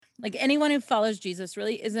Like anyone who follows Jesus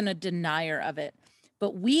really isn't a denier of it,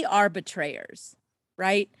 but we are betrayers,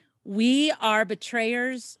 right? We are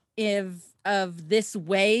betrayers of this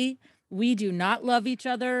way. We do not love each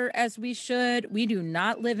other as we should. We do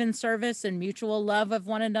not live in service and mutual love of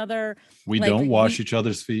one another. We don't wash each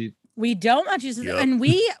other's feet. We don't want Jesus. Yep. And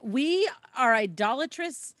we are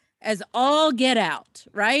idolatrous as all get out,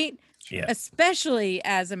 right? Yeah. Especially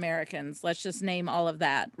as Americans. Let's just name all of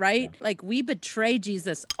that, right? Yeah. Like we betray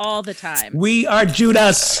Jesus all the time. We are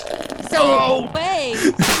Judas. So wait.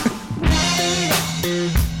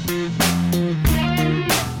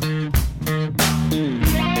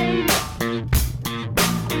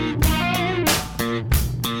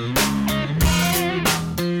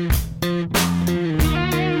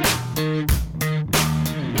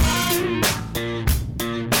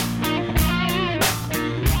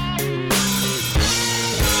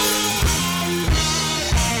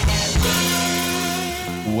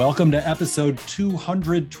 Welcome to episode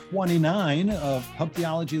 229 of Pub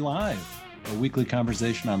Theology Live, a weekly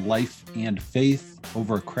conversation on life and faith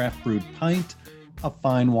over a craft brewed pint, a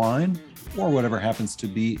fine wine, or whatever happens to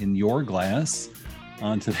be in your glass.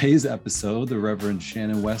 On today's episode, the Reverend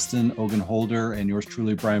Shannon Weston, Ogun Holder, and yours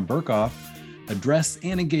truly, Brian Burkhoff, address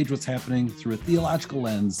and engage what's happening through a theological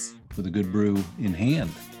lens with a good brew in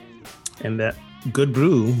hand. And that good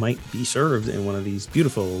brew might be served in one of these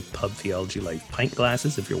beautiful Pub Theology Live pint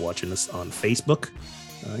glasses. If you're watching us on Facebook,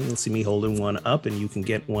 you'll see me holding one up, and you can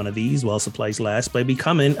get one of these while supplies last by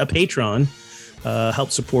becoming a patron. Help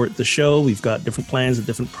support the show. We've got different plans at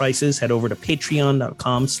different prices. Head over to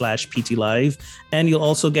patreon.com/PTLive, and you'll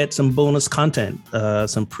also get some bonus content,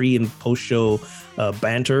 some pre and post show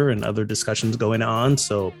banter and other discussions going on.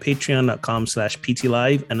 So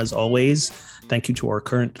patreon.com/PTLive. And as always, thank you to our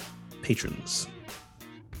current patrons.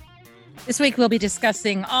 This week we'll be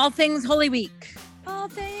discussing all things Holy Week. All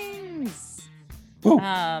things.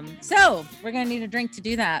 So we're going to need a drink to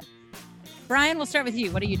do that. Brian, we'll start with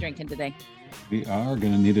you. What are you drinking today? We are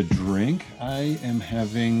going to need a drink. I am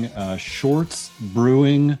having Shorts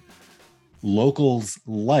Brewing Locals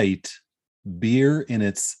Light beer in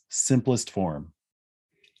its simplest form.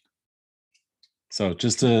 So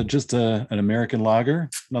just an American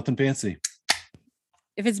lager, nothing fancy.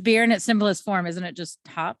 If it's beer in its simplest form, isn't it just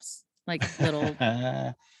hops? Like little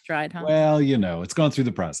dried hops? Well, it's gone through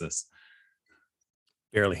the process.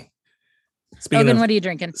 Barely. Ogun, what are you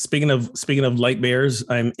drinking? Speaking of light beers,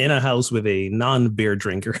 I'm in a house with a non-beer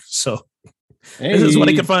drinker. So This is what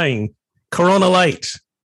I could find. Corona Light.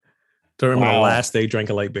 Don't remember the last day I drank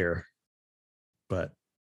a light beer. But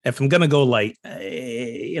if I'm going to go light,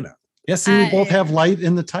 Yes, we both have light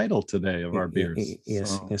in the title today of our beers.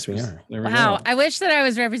 Yes, we are. There we go. I wish that I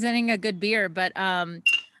was representing a good beer, but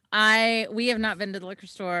we have not been to the liquor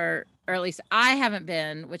store, or at least I haven't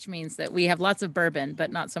been, which means that we have lots of bourbon,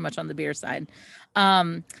 but not so much on the beer side.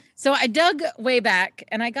 So I dug way back,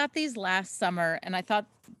 and I got these last summer, and I thought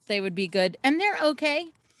they would be good, and they're okay,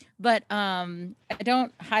 but I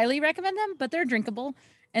don't highly recommend them, but they're drinkable.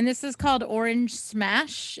 And this is called Orange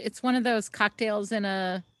Smash. It's one of those cocktails in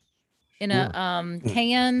a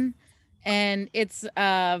can, and it's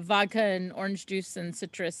vodka and orange juice and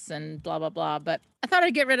citrus and blah blah blah. But I thought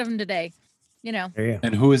I'd get rid of them today.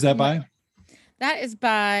 And who is that by? That is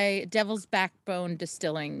by Devil's Backbone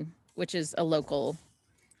Distilling, which is a local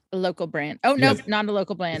brand. Oh no, not a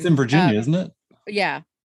local brand. It's in Virginia, isn't it? Yeah,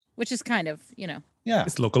 which is kind of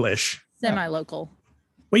it's local-ish, semi-local.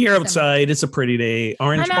 Well, you're outside. It's a pretty day.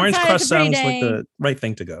 Orange Crush sounds like the right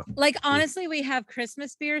thing to go. Like, honestly, we have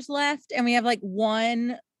Christmas beers left, and we have like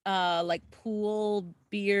one pool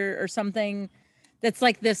beer or something that's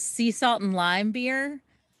like this sea salt and lime beer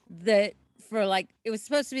that for like, it was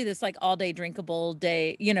supposed to be this like all day drinkable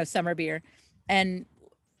day, summer beer. And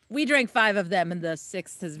we drank 5 of them, and the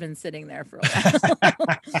 6th has been sitting there for a while.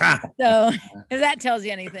 So if that tells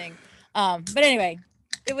you anything. But anyway,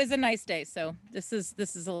 it was a nice day, so this is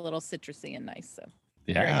a little citrusy and nice. So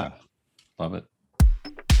yeah, love it.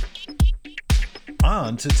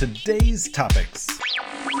 On to today's topics.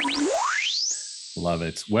 Love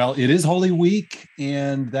it. Well, it is Holy Week,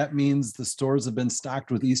 and that means the stores have been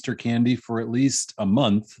stocked with Easter candy for at least a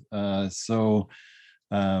month. So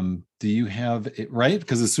do you have it right?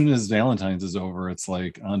 Because as soon as Valentine's is over, it's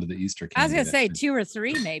like on to the Easter candy. I was gonna say 2 or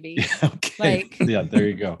 3 maybe. Okay. Yeah, there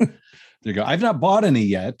you go. There you go. I've not bought any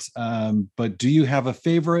yet, but do you have a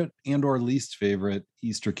favorite and or least favorite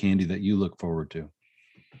Easter candy that you look forward to?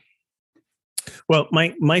 Well,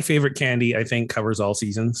 my favorite candy, I think, covers all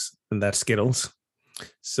seasons, and that's Skittles.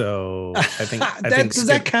 So I think does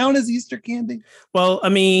that count as Easter candy? Well, I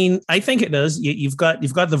mean, I think it does. You've got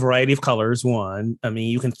the variety of colors. One, I mean,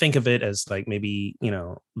 you can think of it as like maybe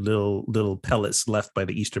little pellets left by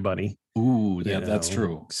the Easter bunny. Ooh, yeah, that's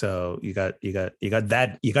true. So you got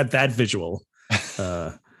that visual.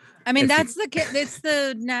 I mean, it's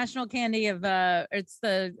the national candy of it's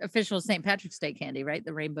the official St. Patrick's Day candy, right?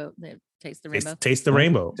 The rainbow, taste the rainbow. Taste the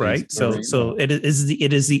rainbow, right? So it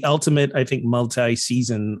is the ultimate, I think,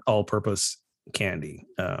 multi-season all-purpose candy.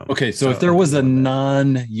 Okay, so if there was a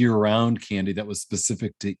non-year-round candy that was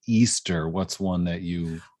specific to Easter, what's one that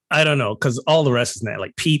you? I don't know, because all the rest is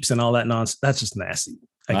like Peeps and all that nonsense. That's just nasty.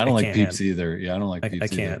 I don't like Peeps either. Yeah, I don't like Peeps. I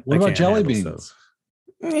can't. Either. What about jelly beans?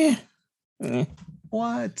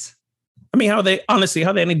 What? I mean, how are they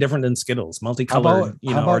any different than Skittles? Multicolored,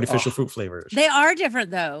 artificial fruit flavors. They are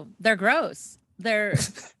different though. They're gross. They're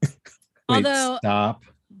although stop.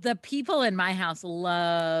 The people in my house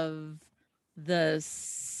love the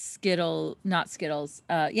the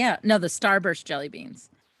Starburst jelly beans.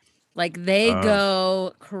 Like they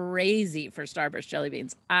go crazy for Starburst jelly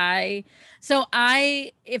beans. If I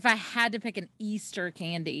had to pick an Easter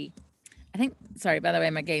candy, I think. Sorry, by the way,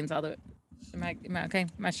 my gain's all the. Am I okay?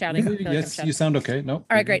 Am I shouting? Yes, you sound okay. No. All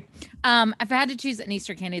right, great. If I had to choose an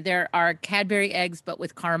Easter candy, there are Cadbury eggs, but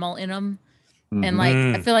with caramel in them. Mm-hmm. And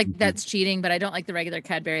I feel like that's cheating, but I don't like the regular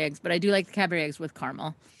Cadbury eggs, but I do like the Cadbury eggs with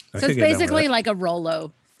caramel. So it's basically like a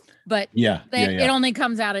Rolo, but it only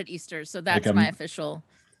comes out at Easter. So that's like my official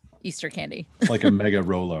Easter candy. Like a mega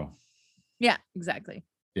Rolo. Yeah, exactly.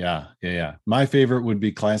 Yeah. My favorite would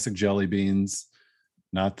be classic jelly beans.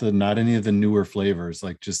 Not any of the newer flavors,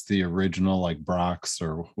 like just the original, like Brock's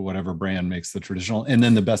or whatever brand makes the traditional. And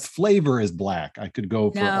then the best flavor is black. I could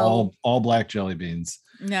go for all black jelly beans.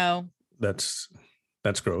 No, that's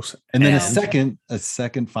gross. And then a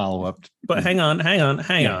second follow up. But hang on.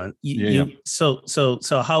 So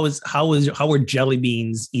how are jelly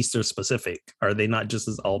beans Easter specific? Are they not just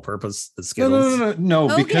as all purpose as Skittles? No.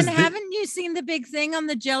 Hogan, because haven't you seen the big thing on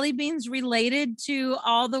the jelly beans related to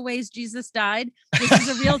all the ways Jesus died? This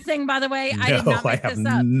is a real thing, by the way. I did not make this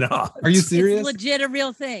up. Not. Are you serious? It's legit a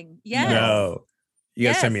real thing. Yes. No. You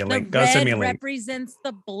gotta send me a link. Gotta send me a link. Represents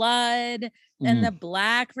the blood, and the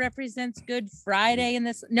black represents Good Friday. And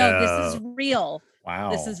this is real.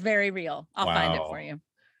 Wow, this is very real. I'll find it for you.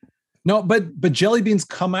 No, but jelly beans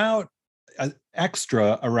come out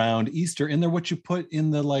extra around Easter, and they're what you put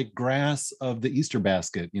in the like grass of the Easter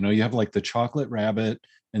basket. You have like the chocolate rabbit,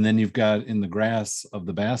 and then you've got in the grass of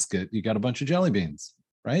the basket, you got a bunch of jelly beans,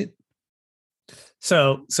 right?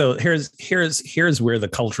 So here's where the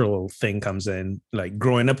cultural thing comes in. Like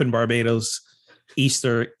growing up in Barbados,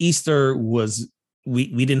 Easter was we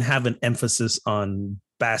didn't have an emphasis on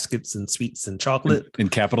baskets and sweets and chocolate in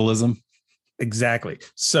capitalism. Exactly.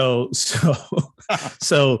 So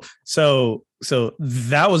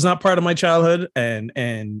that was not part of my childhood, and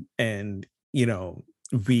I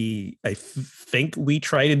think we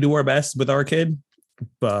try to do our best with our kid,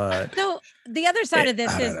 but the other side of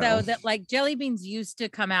this is though that like jelly beans used to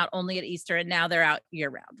come out only at Easter, and now they're out year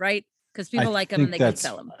round, right? Because people like them and they can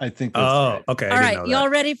sell them. I think that's right. Okay. All right, y'all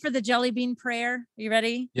ready for the jelly bean prayer? You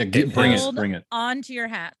ready? Yeah, bring it. Onto your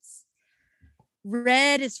hats.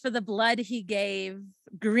 Red is for the blood he gave.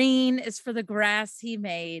 Green is for the grass he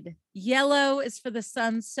made. Yellow is for the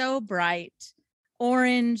sun so bright.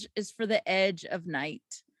 Orange is for the edge of night.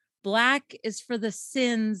 Black is for the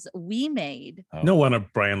sins we made. No wonder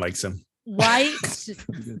Brian likes him. White,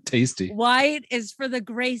 tasty. White is for the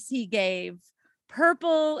grace he gave.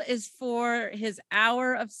 Purple is for his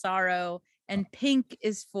hour of sorrow. And pink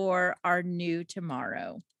is for our new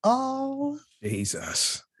tomorrow. Oh,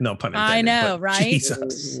 Jesus. No pun intended. I know, right?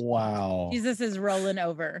 Jesus. Wow. Jesus is rolling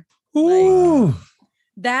over. Ooh. Like,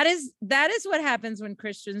 that is what happens when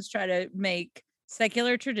Christians try to make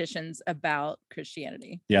secular traditions about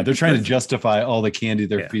Christianity. Yeah, they're trying to justify all the candy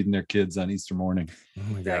they're feeding their kids on Easter morning.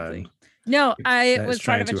 Oh my God. No, I was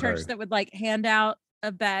part of a church that would like hand out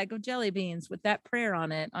a bag of jelly beans with that prayer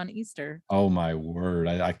on it on Easter. Oh my word.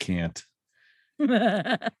 I can't.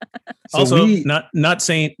 Also, not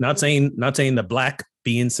saying the black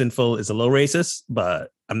being sinful is a low racist, but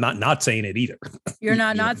I'm not saying it either. You're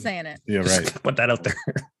not saying it. Yeah, right. Put that out there.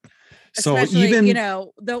 So especially, even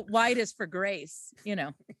the white is for grace.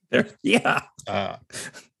 Yeah. Yeah.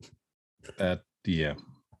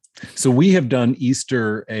 So we have done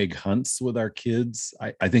Easter egg hunts with our kids.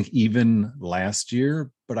 I think even last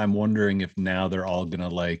year, but I'm wondering if now they're all gonna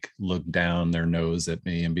like look down their nose at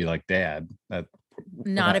me and be like, "Dad,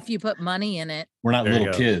 if you put money in it." We're not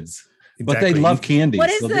little kids." But they love candy. What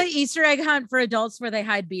is the Easter egg hunt for adults where they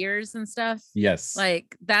hide beers and stuff? Yes.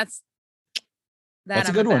 Like that's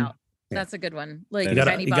a good one. That's a good one. Like you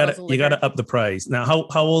gotta up the price. Now,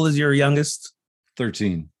 how old is your youngest?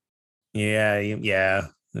 13. Yeah.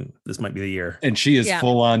 This might be the year. And she is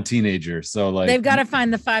full on teenager. So like they've got to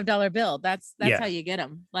find the $5 bill. That's how you get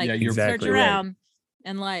them. Like you search around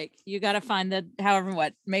and like you got to find the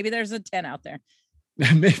maybe there's a 10 out there.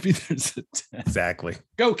 Maybe there's a 10. Exactly.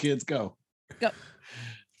 Go kids, go. You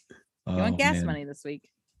want gas money this week?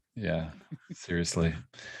 Yeah, seriously.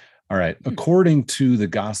 All right. According to the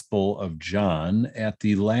Gospel of John, at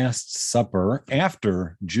the Last Supper,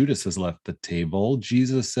 after Judas has left the table,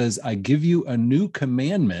 Jesus says, I give you a new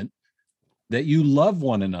commandment that you love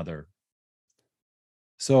one another.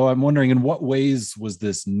 So I'm wondering, in what ways was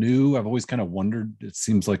this new? I've always kind of wondered. It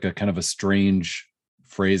seems like a kind of a strange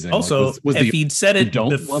phrasing. Also, like if he'd said it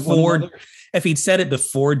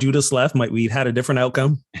before Judas left, we'd had a different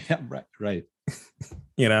outcome. Yeah, right.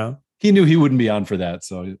 He knew he wouldn't be on for that.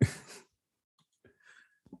 So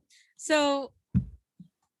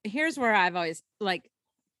here's where I've always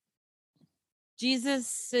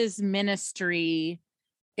Jesus's ministry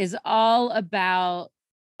is all about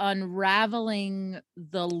unraveling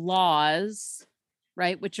the laws,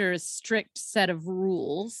 right? Which are a strict set of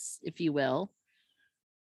rules, if you will.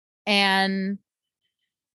 And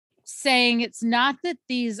saying it's not that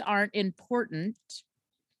these aren't important.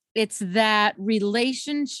 It's that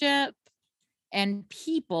relationship and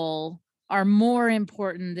people are more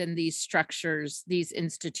important than these structures, these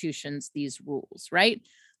institutions, these rules, right?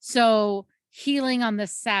 So healing on the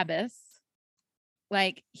Sabbath,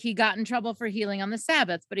 like he got in trouble for healing on the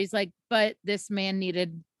Sabbath, but he's like, but this man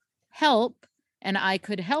needed help and I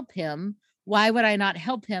could help him. Why would I not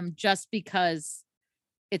help him just because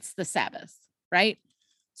it's the Sabbath, right?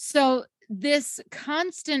 So this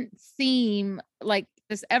constant theme, like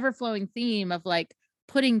this ever-flowing theme of like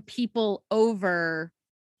putting people over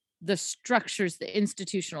the structures, the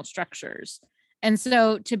institutional structures. And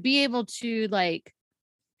so to be able to like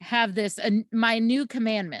have this, my new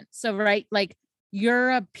commandment. So, right, like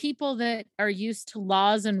you're a people that are used to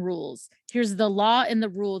laws and rules. Here's the law and the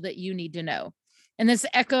rule that you need to know. And this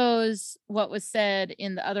echoes what was said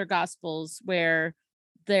in the other gospels where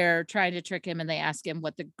they're trying to trick him and they ask him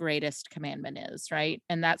what the greatest commandment is, right?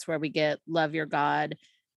 And that's where we get love your God.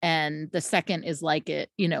 And the second is like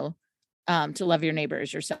it, to love your neighbor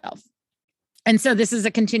as yourself. And so this is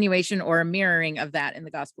a continuation or a mirroring of that in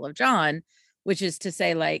the Gospel of John, which is to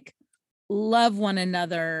say, like, love one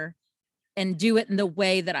another and do it in the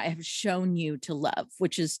way that I have shown you to love,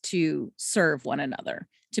 which is to serve one another,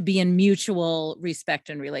 to be in mutual respect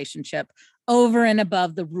and relationship over and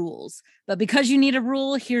above the rules. But because you need a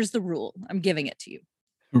rule, here's the rule. I'm giving it to you.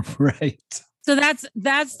 Right. So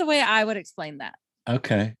that's the way I would explain that.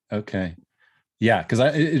 Okay. Yeah, because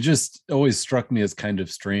it just always struck me as kind of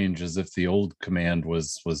strange, as if the old command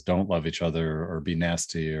was don't love each other or be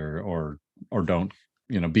nasty or don't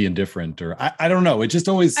be indifferent, or I don't know. It just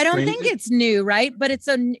always. I don't think it's new, right? But it's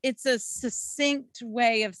a succinct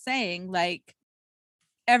way of saying like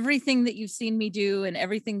everything that you've seen me do and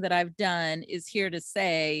everything that I've done is here to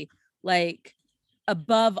say like,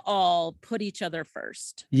 above all, put each other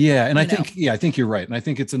first. Yeah. And I think you're right. And I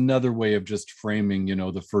think it's another way of just framing,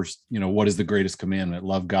 the first, what is the greatest commandment?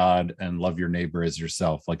 Love God and love your neighbor as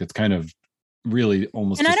yourself. Like it's kind of really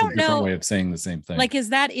almost just a different way of saying the same thing. Like, is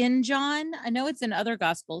that in John? I know it's in other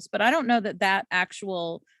gospels, but I don't know that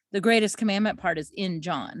actual, the greatest commandment part is in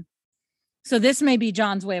John. So this may be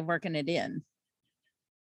John's way of working it in.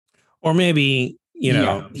 Or maybe, you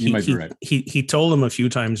might be right. He told him a few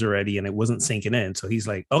times already and it wasn't sinking in. So he's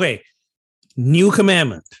like, okay, new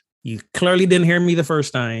commandment. You clearly didn't hear me the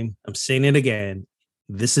first time. I'm saying it again.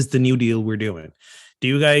 This is the new deal we're doing.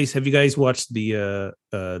 Have you guys watched the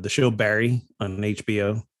show Barry on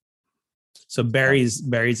HBO? So Barry is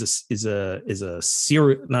a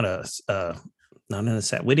serial, not an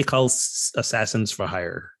assassin. What do you call assassins for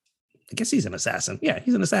hire? I guess he's an assassin. Yeah,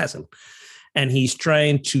 he's an assassin. And he's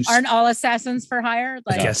trying to... Aren't all assassins for hire?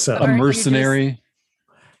 Like, I guess so. A mercenary?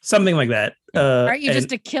 Something like that. Aren't you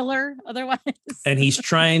just a killer otherwise? And he's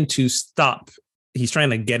trying to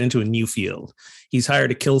get into a new field. He's hired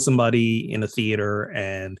to kill somebody in a theater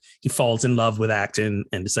and he falls in love with acting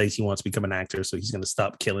and decides he wants to become an actor. So he's going to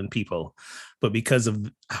stop killing people. But because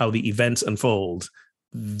of how the events unfold,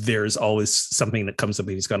 there's always something that comes up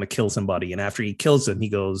and he's going to kill somebody. And after he kills them, he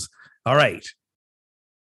goes, all right,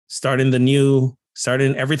 starting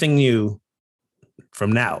everything new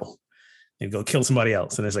from now, and go kill somebody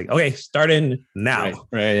else. And it's like, okay, starting now.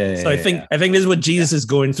 Right. Yeah, so I think this is what Jesus is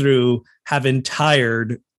going through, having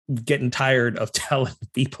tired getting tired of telling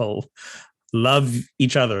people love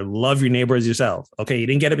each other, love your neighbor as yourself. Okay, you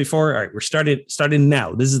didn't get it before. All right, we're starting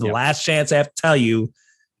now. This is the last chance I have to tell you.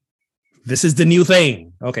 This is the new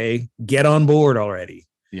thing. Okay, get on board already.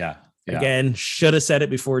 Yeah. Again, should have said it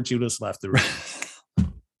before Judas left the room.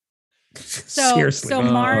 Seriously. So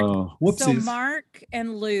Mark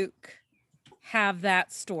and Luke have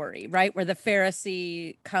that story, right? Where the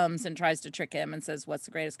Pharisee comes and tries to trick him and says, what's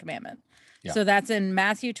the greatest commandment? Yeah. So that's in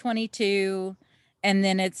Matthew 22, and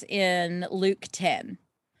then it's in Luke 10.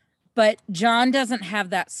 But John doesn't have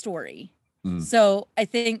that story. So I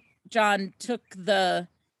think John took the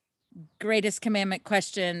greatest commandment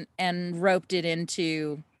question and roped it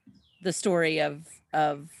into the story of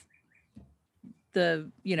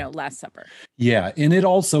the Last Supper. Yeah, and it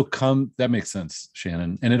also that makes sense,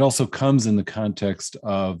 Shannon, and it also comes in the context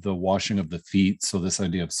of the washing of the feet, so this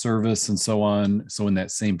idea of service and so on. So in that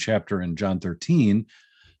same chapter in John 13,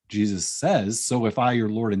 Jesus says, so if I, your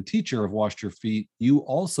Lord and teacher, have washed your feet, you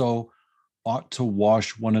also ought to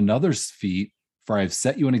wash one another's feet, for I've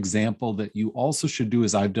set you an example that you also should do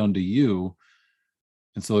as I've done to you.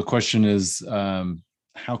 And so the question is,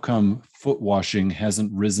 how come foot washing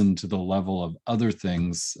hasn't risen to the level of other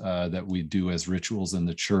things that we do as rituals in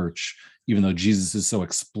the church, even though Jesus is so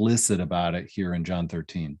explicit about it here in John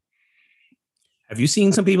 13? Have you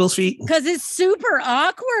seen some people's feet? Because it's super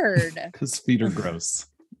awkward. Because feet are gross.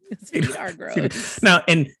 Feet are gross. Now,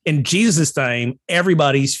 in Jesus' time,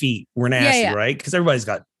 everybody's feet were nasty, right? Because everybody's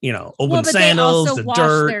got, open sandals, they also the wash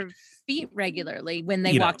dirt. Their feet regularly when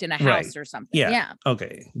they walked in a house or something. Yeah.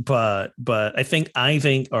 Okay. But I think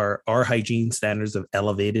our hygiene standards have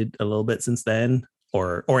elevated a little bit since then,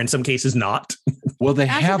 or in some cases not. Well, they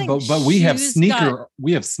have, but we have sneaker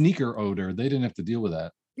odor. They didn't have to deal with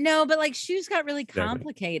that. No, but like shoes got really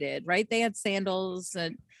complicated, right? They had sandals,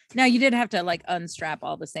 and now you did have to like unstrap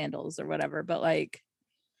all the sandals or whatever, but like,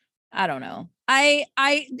 I don't know. I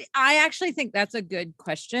actually think that's a good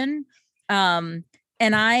question.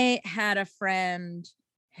 And I had a friend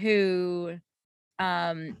who,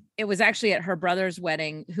 it was actually at her brother's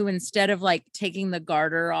wedding, who instead of like taking the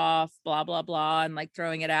garter off, blah, blah, blah, and like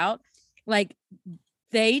throwing it out, like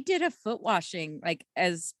they did a foot washing, like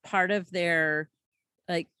as part of their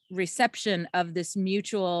like reception of this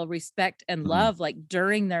mutual respect and love, like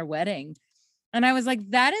during their wedding. And I was like,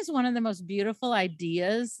 that is one of the most beautiful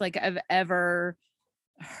ideas like I've ever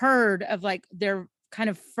heard of, like their kind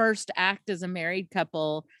of first act as a married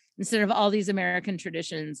couple, instead of all these American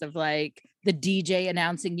traditions of like the DJ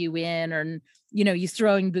announcing you in, or, you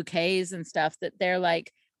throwing bouquets and stuff, that they're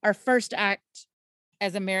like, our first act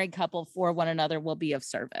as a married couple for one another will be of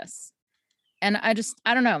service. And I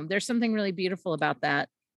don't know. There's something really beautiful about that.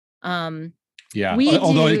 Yeah.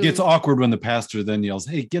 Although it gets awkward when the pastor then yells,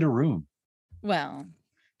 "Hey, get a room." Well,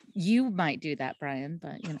 you might do that, Brian,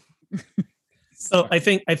 but So I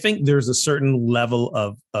think there's a certain level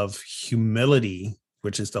of humility,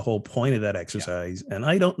 which is the whole point of that exercise. Yeah. And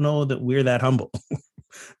I don't know that we're that humble.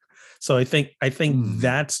 So I think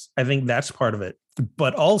that's part of it.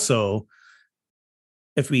 But also,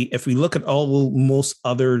 if we look at most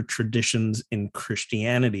other traditions in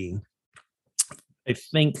Christianity, I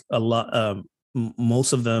think a lot,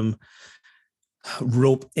 most of them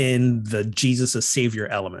rope in the Jesus as Savior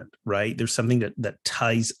element, right? There's something that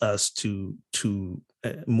ties us to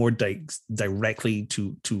more directly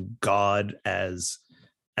to God as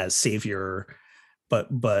Savior, but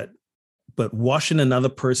washing another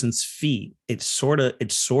person's feet, it sort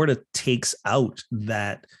of takes out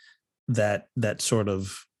that sort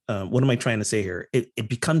of what am I trying to say here? It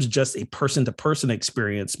becomes just a person-to-person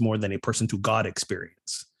experience more than a person-to-God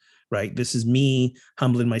experience, right? This is me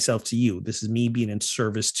humbling myself to you. This is me being in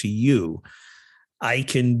service to you. I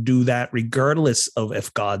can do that regardless of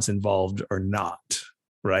if God's involved or not,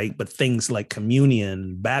 right? But things like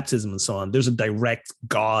communion, baptism, and so on, there's a direct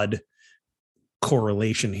God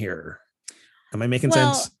correlation here. Am I making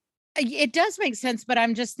sense? It does make sense, but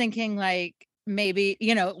I'm just thinking like, maybe,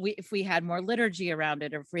 if we had more liturgy around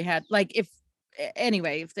it, or if we had like, if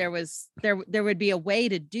there would be a way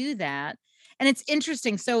to do that. And it's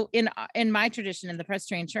interesting. So in my tradition, in the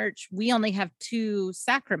Presbyterian Church, we only have 2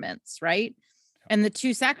 sacraments, right? And the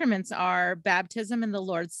 2 sacraments are baptism and the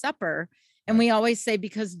Lord's Supper. And we always say,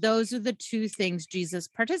 because those are the 2 things Jesus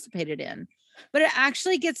participated in. But it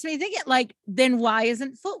actually gets me thinking, like, then why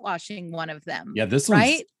isn't foot washing one of them? Yeah, this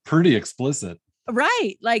one's pretty explicit.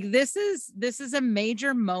 Right. Like this is a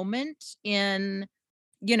major moment in,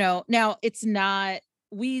 now it's not,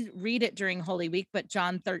 we read it during Holy Week, but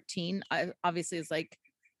John 13 obviously is like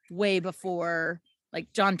way before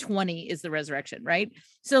Like John 20 is the resurrection, right?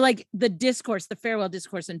 So like the discourse, the farewell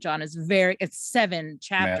discourse in John is it's 7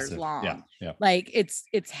 chapters Massive. long. Yeah. Like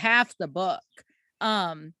it's half the book.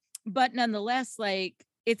 But nonetheless, like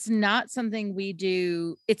it's not something we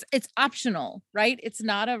do. It's optional, right? It's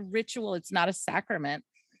not a ritual. It's not a sacrament.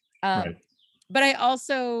 Right. But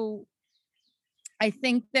I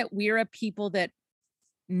think that we're a people that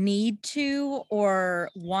need to or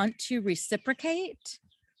want to reciprocate.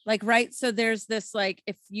 Like, right. So there's this, like,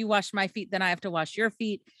 if you wash my feet, then I have to wash your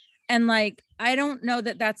feet. And like, I don't know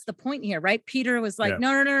that that's the point here, right? Peter was like,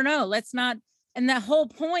 no, let's not. And the whole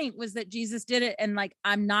point was that Jesus did it. And like,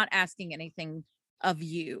 I'm not asking anything of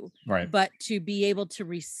you, Right. but to be able to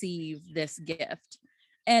receive this gift.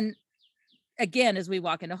 And again, as we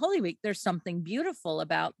walk into Holy Week, there's something beautiful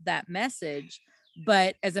about that message.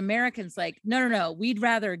 But as Americans, like, no, we'd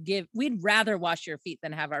rather wash your feet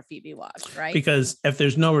than have our feet be washed, right? Because if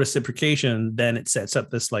there's no reciprocation, then it sets up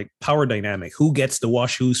this like power dynamic. Who gets to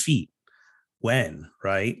wash whose feet? When,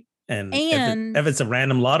 right? And if it's a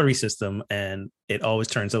random lottery system and it always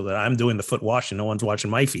turns out that I'm doing the foot wash and no one's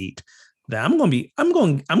watching my feet, then I'm going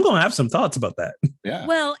to have some thoughts about that. Yeah.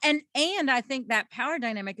 Well, and I think that power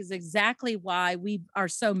dynamic is exactly why we are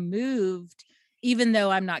so moved, even though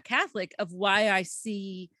I'm not Catholic, of why I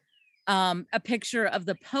see a picture of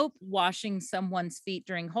the Pope washing someone's feet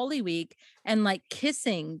during Holy Week and like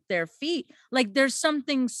kissing their feet. Like there's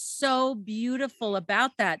something so beautiful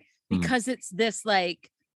about that, because it's this like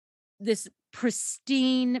this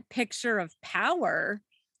pristine picture of power,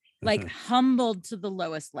 like humbled to the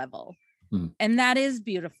lowest level. And that is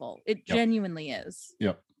beautiful. It genuinely is.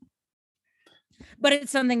 Yep. But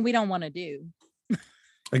it's something we don't want to do.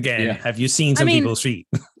 Again, have you seen some people's feet?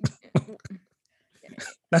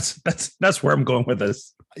 That's where I'm going with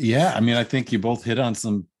this. Yeah. I mean, I think you both hit on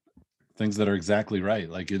some things that are exactly right.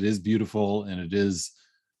 Like it is beautiful and it is,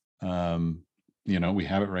 we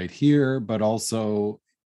have it right here, but also,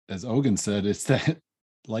 as Ogun said, it's that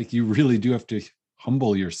like you really do have to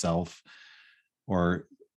humble yourself, or,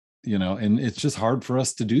 and it's just hard for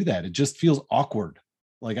us to do that. It just feels awkward.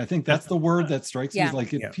 Like, I think that's the word that strikes me.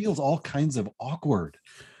 Like it feels all kinds of awkward.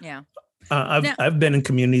 Yeah. I've been in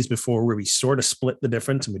communities before where we sort of split the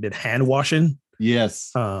difference and we did hand washing.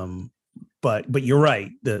 Yes. But you're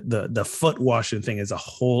right. The foot washing thing is a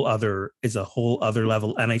whole other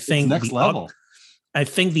level. And I think it's next level. I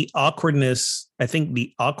think the awkwardness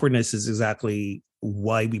is exactly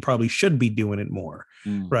why we probably should be doing it more.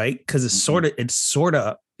 Right. Because it's sort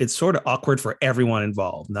of awkward for everyone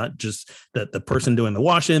involved, not just the person doing the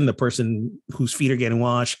washing, the person whose feet are getting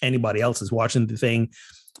washed, anybody else is watching the thing.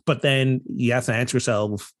 But then you have to answer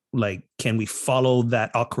yourself, like, can we follow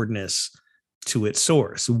that awkwardness to its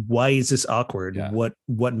source? Why is this awkward? Yeah.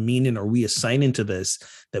 What meaning are we assigning to this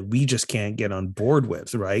that we just can't get on board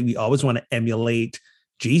with? Right. We always want to emulate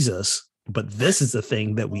Jesus, but this is the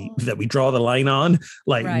thing that we draw the line on.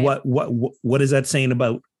 Like, right. What is that saying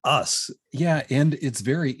about us? Yeah. And it's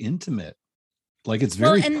very intimate. Like it's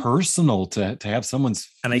very personal to have someone's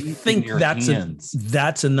feet, and I think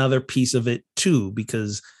that's another piece of it too,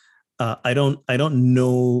 because I don't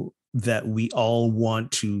know that we all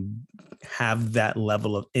want to have that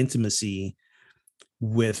level of intimacy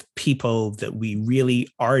with people that we really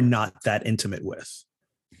are not that intimate with.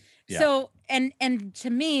 Yeah. So, and to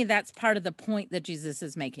me, that's part of the point that Jesus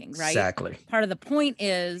is making, right? Exactly. Part of the point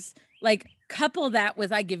is, like, couple that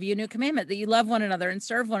with, I give you a new commandment, that you love one another and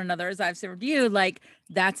serve one another as I've served you. Like,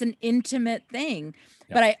 that's an intimate thing.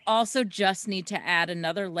 Yeah. But I also just need to add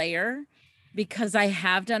another layer, because I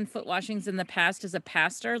have done foot washings in the past as a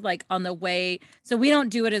pastor, like on the way. So we don't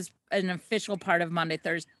do it as an official part of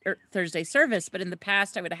Thursday service, but in the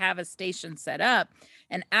past I would have a station set up,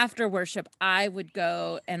 and after worship I would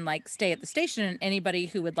go and like stay at the station, and anybody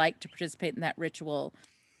who would like to participate in that ritual.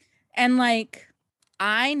 And like,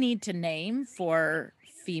 I need to name for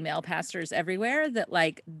female pastors everywhere that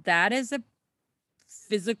like that is a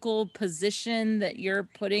physical position that you're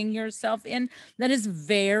putting yourself in that is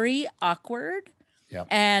very awkward. Yeah.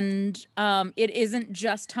 And it isn't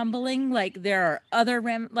just humbling. Like there are other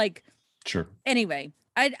sure. Anyway,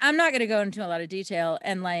 I'm not going to go into a lot of detail,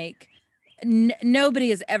 and like nobody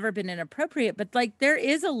has ever been inappropriate, but like there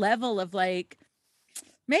is a level of like,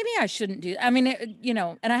 maybe I shouldn't do. I mean,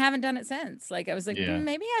 and I haven't done it since. Like I was like,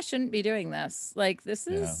 maybe I shouldn't be doing this. Like this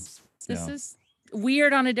is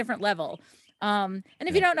weird on a different level. And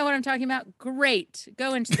if you don't know what I'm talking about, great,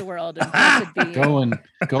 go into the world and be,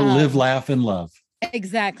 go live, laugh, and love.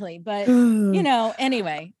 Exactly. But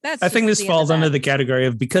anyway, I think this falls under the category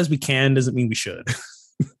of because we can doesn't mean we should.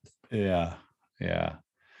 Yeah.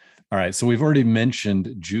 All right. So we've already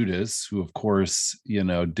mentioned Judas, who, of course,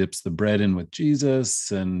 dips the bread in with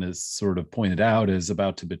Jesus and is sort of pointed out as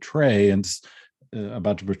about to betray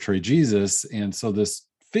Jesus. And so this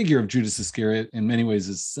figure of Judas Iscariot in many ways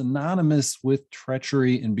is synonymous with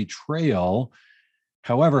treachery and betrayal.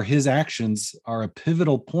 However, his actions are a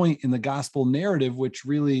pivotal point in the gospel narrative, which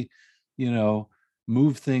really,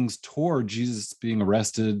 move things toward Jesus being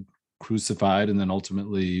arrested, crucified, and then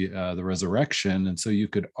ultimately the resurrection. And so you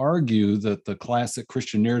could argue that the classic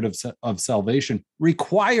Christian narrative of salvation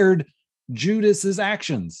required Judas's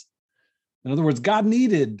actions. In other words, God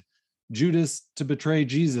needed Judas to betray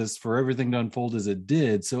Jesus for everything to unfold as it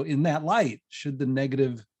did. So in that light, should the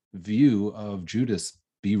negative view of Judas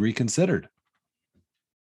be reconsidered?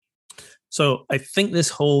 So I think this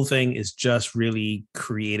whole thing is just really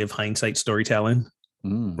creative hindsight storytelling,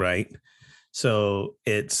 right? So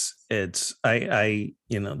this is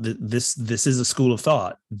a school of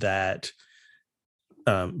thought that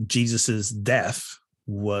Jesus's death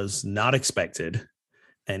was not expected,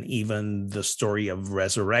 and even the story of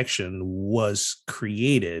resurrection was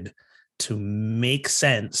created to make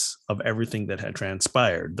sense of everything that had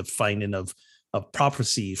transpired. The finding of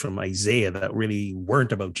prophecies from Isaiah that really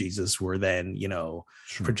weren't about Jesus were then,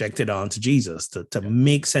 projected onto Jesus to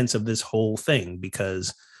make sense of this whole thing,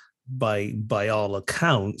 because by all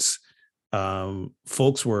accounts,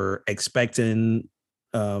 folks were expecting,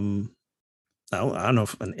 I don't know,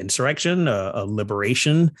 an insurrection, a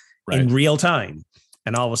liberation in real time.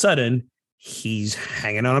 And all of a sudden, he's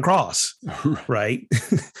hanging on a cross, right?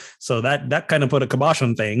 So that kind of put a kibosh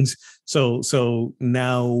on things. So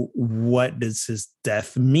now what does his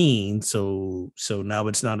death mean? So now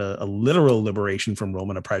it's not a literal liberation from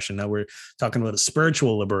Roman oppression. Now we're talking about a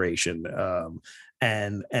spiritual liberation.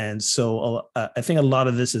 And so I think a lot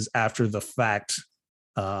of this is after the fact,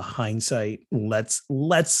 hindsight. Let's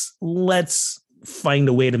find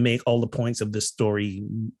a way to make all the points of this story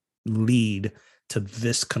lead to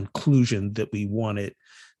this conclusion that we want it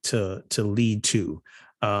to lead to.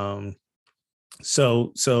 And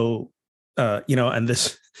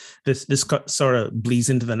this sort of bleeds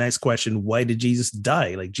into the next question: why did Jesus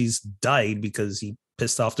die? Like, Jesus died because he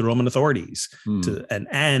pissed off the Roman authorities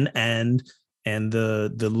and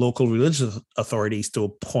the local religious authorities to a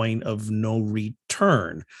point of no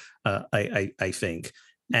return. I think.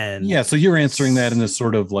 And yeah, so you're answering that in this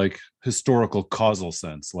sort of like historical causal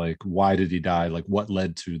sense, like why did he die? Like what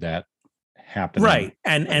led to that happening? Right.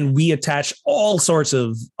 And we attach all sorts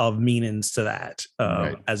of meanings to that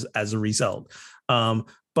as a result.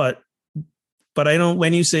 But I don't,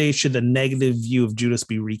 when you say, should the negative view of Judas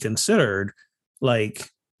be reconsidered? Like,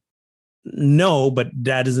 no, but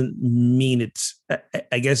that doesn't mean it's,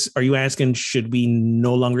 I guess, are you asking, should we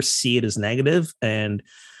no longer see it as negative? And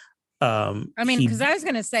because I was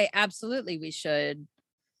going to say, absolutely, we should,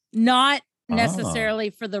 not necessarily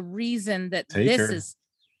for the reason that this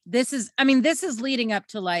is leading up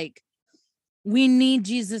to, like, we need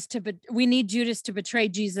Judas to betray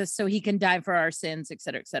Jesus so he can die for our sins, et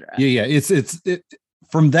cetera, et cetera. Yeah. It's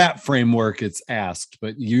from that framework, it's asked,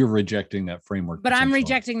 but you're rejecting that framework. But I'm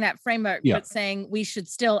rejecting that framework, but saying we should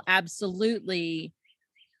still absolutely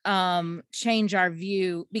change our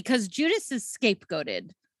view, because Judas is scapegoated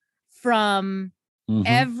from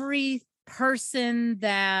every person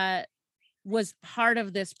that was part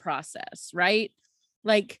of this process, right?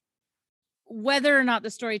 Like, whether or not the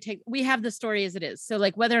story we have the story as it is. So,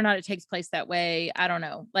 like, whether or not it takes place that way, I don't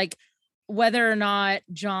know. Like, whether or not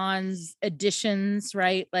John's additions,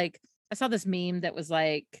 right? Like, I saw this meme that was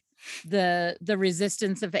like the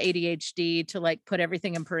resistance of ADHD to, like, put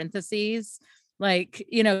everything in parentheses, like,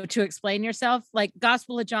 to explain yourself, like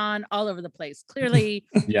Gospel of John all over the place. Clearly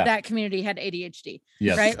that community had ADHD,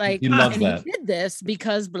 right? Like, and he did this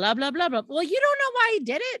because blah, blah, blah, blah. Well, you don't know why he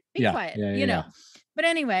did it. Be quiet, you know? But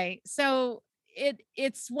anyway, so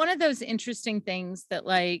it's one of those interesting things that,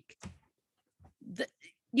 like,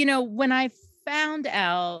 when I found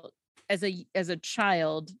out as a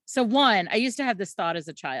child, so one, I used to have this thought as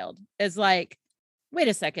a child, as like, wait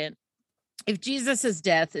a second, if Jesus's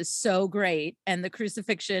death is so great and the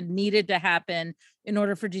crucifixion needed to happen in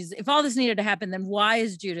order for Jesus, if all this needed to happen, then why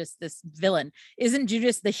is Judas this villain? Isn't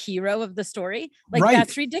Judas the hero of the story? Like,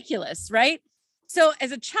 that's ridiculous, right? So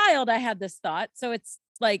as a child, I had this thought. So it's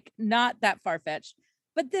like not that far-fetched.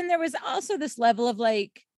 But then there was also this level of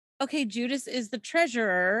like, okay, Judas is the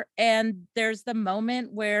treasurer, and there's the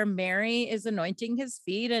moment where Mary is anointing his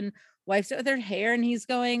feet and wipes it with her hair, and he's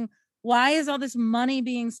going, why is all this money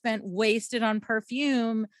being wasted on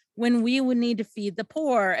perfume when we would need to feed the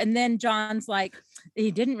poor? And then John's like,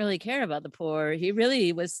 he didn't really care about the poor. He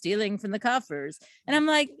really was stealing from the coffers. And I'm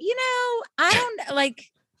like, I don't like,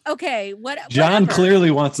 okay, John whatever.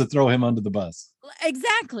 clearly wants to throw him under the bus.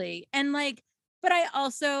 Exactly. And like, but I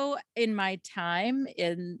also, in my time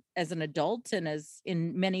as an adult and as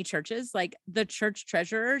in many churches, like the church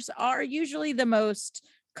treasurers are usually the most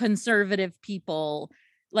conservative people,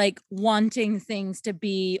 like wanting things to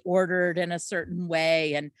be ordered in a certain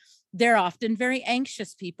way. And they're often very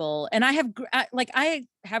anxious people. And I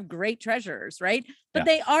have great treasurers, right? But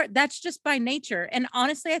that's just by nature. And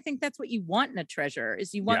honestly, I think that's what you want in a treasurer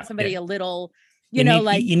is you want somebody a little, you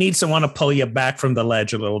need someone to pull you back from the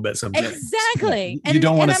ledge a little bit sometimes. Exactly. You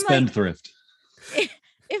don't want to spendthrift.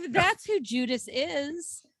 If that's who Judas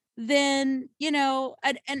is, then,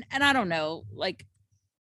 and I don't know, like.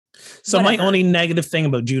 So whatever. My only negative thing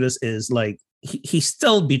about Judas is like, he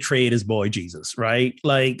still betrayed his boy Jesus, right?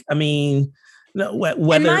 Like, I mean,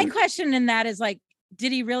 whether. And my question in that is like,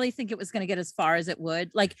 did he really think it was going to get as far as it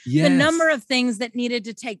would? Like the number of things that needed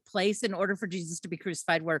to take place in order for Jesus to be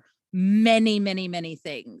crucified were many, many, many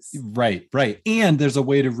things. Right. And there's a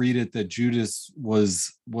way to read it that Judas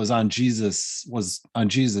was on Jesus'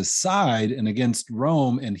 side and against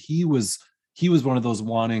Rome, and he was one of those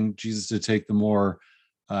wanting Jesus to take the more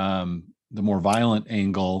violent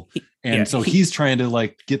angle. And so he's trying to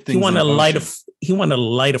like get things. He wanted to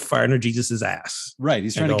light a fire under Jesus's ass. Right.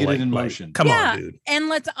 He's trying to get it in motion. Come on, dude. And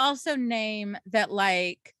let's also name that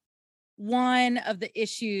like one of the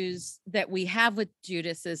issues that we have with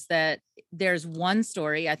Judas is that there's one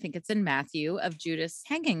story, I think it's in Matthew, of Judas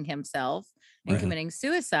hanging himself and committing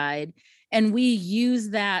suicide. And we use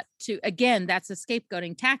that again, that's a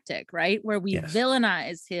scapegoating tactic, right? Where we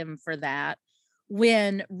villainize him for that.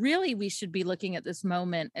 When really we should be looking at this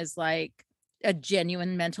moment as like a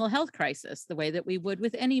genuine mental health crisis, the way that we would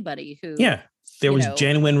with anybody who there was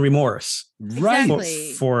genuine remorse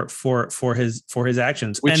for his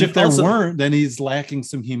actions. Which and if there weren't, then he's lacking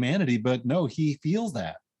some humanity, but no, he feels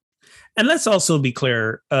that. And let's also be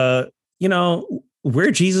clear,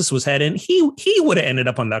 where Jesus was heading, he would have ended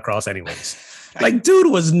up on that cross anyways. Like dude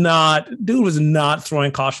was not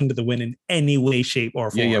throwing caution to the wind in any way, shape, or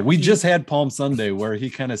form. Yeah. We just had Palm Sunday where he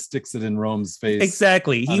kind of sticks it in Rome's face.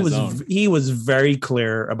 Exactly. He was very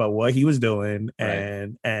clear about what he was doing,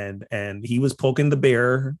 and he was poking the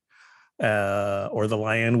bear or the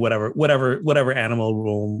lion, whatever animal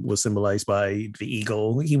Rome was symbolized by the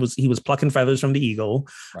eagle. He was plucking feathers from the eagle.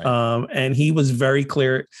 Right. And he was very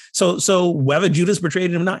clear. So whether Judas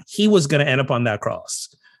betrayed him or not, he was going to end up on that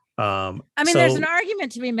cross. There's an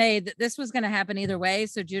argument to be made that this was going to happen either way.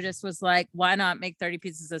 So Judas was like, why not make 30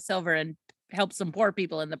 pieces of silver and help some poor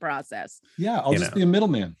people in the process? Yeah, I'll just be a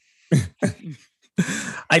middleman.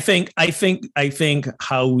 I think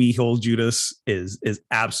how we hold Judas is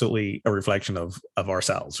absolutely a reflection of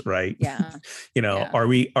ourselves, right? Yeah. Are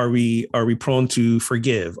we prone to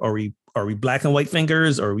forgive? Are we black and white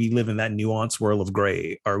thinkers, or are we live in that nuanced world of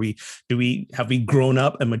gray? Have we grown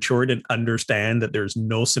up and matured and understand that there's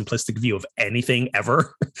no simplistic view of anything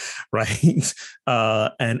ever, right?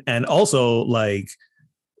 And also like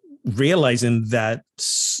realizing that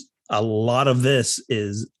a lot of this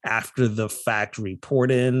is after the fact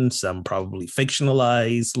reported, some probably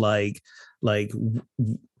fictionalized, like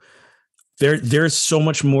there's so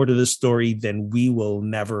much more to this story than we will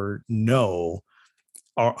never know.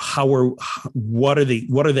 Or what are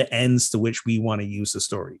the ends to which we want to use the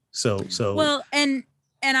story? So well, and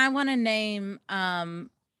I want to name,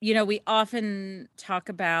 we often talk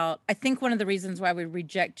about, I think one of the reasons why we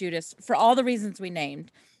reject Judas for all the reasons we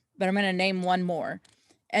named, but I'm going to name one more.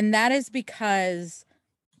 And that is because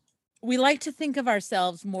we like to think of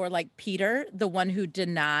ourselves more like Peter, the one who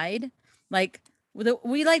denied. Like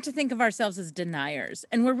we like to think of ourselves as deniers,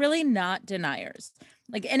 and we're really not deniers.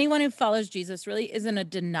 Like anyone who follows Jesus really isn't a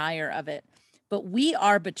denier of it, but we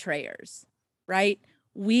are betrayers, right?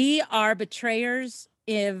 We are betrayers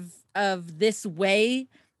of this way.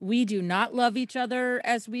 We do not love each other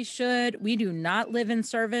as we should. We do not live in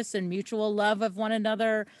service and mutual love of one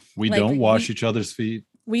another. We don't wash each other's feet.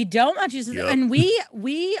 We don't wash each other. And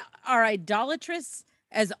we are idolatrous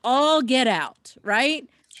as all get out, right?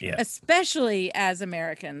 Yeah. Especially as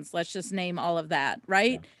Americans, let's just name all of that,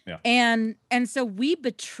 right? Yeah. And so we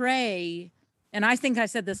betray, and I think I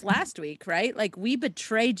said this last week, right? Like we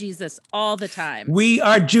betray Jesus all the time. We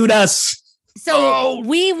are Judas. So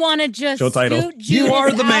we want to just scoot Judas you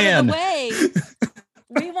are the man. Out of the way.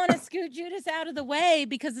 We want to scoot Judas out of the way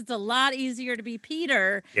because it's a lot easier to be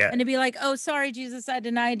Peter and to be like, oh, sorry, Jesus, I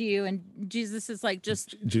denied you. And Jesus is like,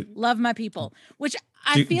 just love my people, which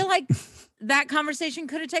I feel like that conversation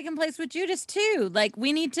could have taken place with Judas too. Like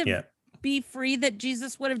we need to be free that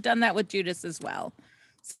Jesus would have done that with Judas as well.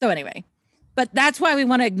 So anyway, but that's why we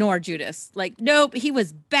want to ignore Judas. Like, nope, he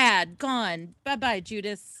was bad, gone, bye-bye,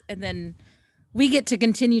 Judas. And then we get to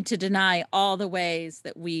continue to deny all the ways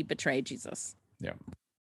that we betray Jesus. Yeah.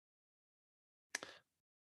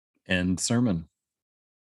 End sermon.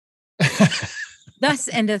 Thus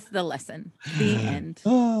endeth the lesson. The end.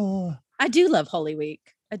 Oh, I do love Holy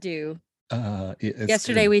Week. I do.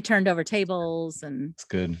 Yesterday we turned over tables and it's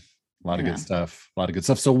good. A lot of good stuff. A lot of good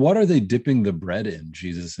stuff. So what are they dipping the bread in,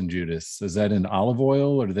 Jesus and Judas? Is that in olive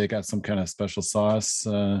oil, or do they got some kind of special sauce?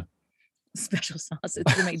 Special sauce.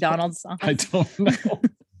 It's the McDonald's sauce. I don't know.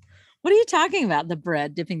 What are you talking about? The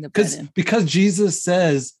bread, dipping the bread in? Because Jesus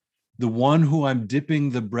says the one who I'm dipping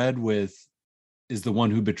the bread with is the one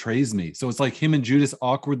who betrays me. So it's like him and Judas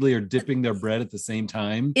awkwardly are dipping their bread at the same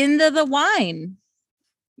time. Into the wine.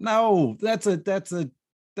 No, that's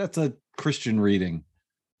a Christian reading.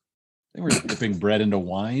 They were dipping bread into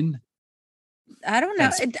wine. I don't know.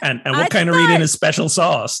 And what kind of reading is special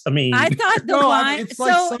sauce? I mean, I thought the wine. It's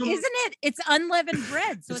so like isn't it? It's unleavened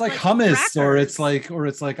bread. So it's like hummus, or it's like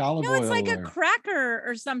olive oil. No, it's like a cracker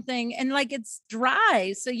or something, and like it's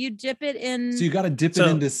dry. So you dip it in. So you got to dip it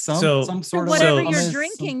into some sort of whatever hummus, you're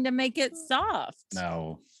drinking to make it soft.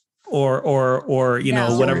 No. Or you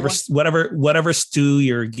know, whatever stew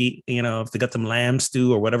you're if they got some lamb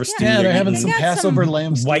stew or whatever stew, they're having some Passover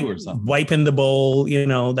lamb stew or something, wiping the bowl,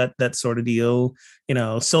 that sort of deal,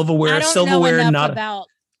 silverware. I don't know enough about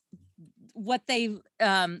what they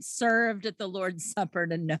served at the Lord's Supper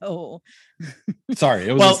to know. Sorry,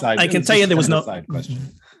 it was I can tell you there was no side question.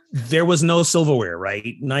 There was no silverware,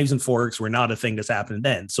 right? Knives and forks were not a thing that's happening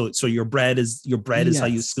then. So your bread is how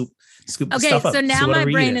you scoop the stuff up. So now my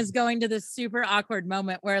brain is going to this super awkward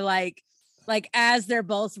moment where like as they're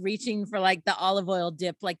both reaching for like the olive oil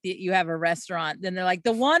dip, like you have a restaurant, then they're like,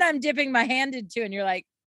 the one I'm dipping my hand into, and you're like,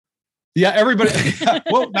 yeah, everybody.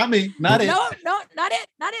 Well, not me, not it. No, not it.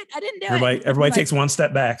 I didn't do it. Everybody takes one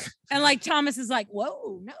step back. And like Thomas is like,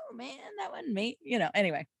 whoa, no, man, that wasn't me.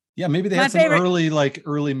 Anyway. Yeah, maybe they had some early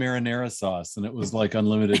marinara sauce, and it was like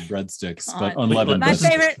unlimited breadsticks, but unleavened. My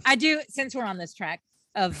favorite, I do, since we're on this track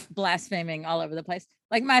of blaspheming all over the place,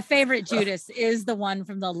 like my favorite Judas is the one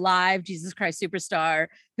from the live Jesus Christ Superstar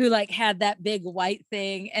who like had that big white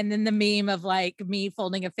thing, and then the meme of like me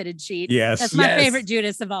folding a fitted sheet. Yes, that's my favorite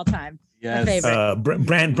Judas of all time. Yes, my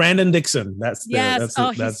favorite. Brandon Dixon. He's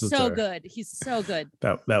so good. He's so good.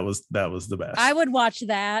 That was the best. I would watch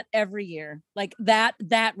that every year, like that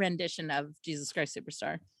rendition of Jesus Christ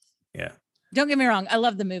Superstar. Yeah. Don't get me wrong, I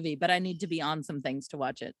love the movie, but I need to be on some things to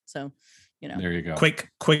watch it. So, there you go.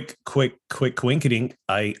 Quick winking.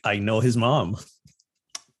 I know his mom.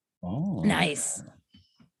 Oh, nice.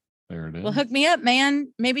 There it is. Well, hook me up,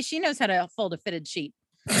 man. Maybe she knows how to fold a fitted sheet.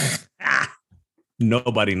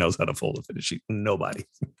 Nobody knows how to fold a fitted sheet. Nobody.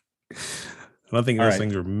 I don't think those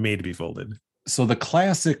things are made to be folded. So the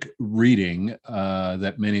classic reading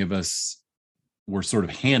that many of us were sort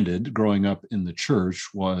of handed growing up in the church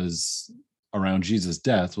was around Jesus'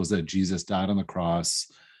 death, was that Jesus died on the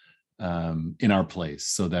cross in our place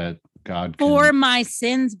so that God can, for my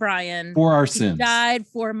sins, Brian. For our sins. He died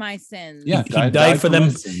for my sins. Yeah, he died for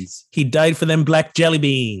them. He died for them black jelly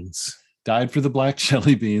beans. Died for the black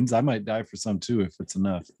jelly beans. I might die for some too if it's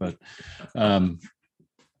enough, but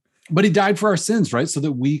he died for our sins, right? So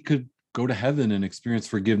that we could go to heaven and experience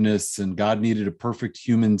forgiveness. And God needed a perfect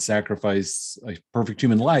human sacrifice, a perfect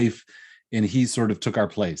human life, and he sort of took our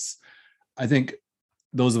place. I think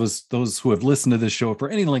those who have listened to this show for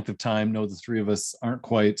any length of time know the three of us aren't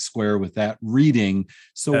quite square with that reading.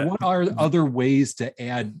 So what are other ways to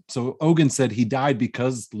add? So Ogun said he died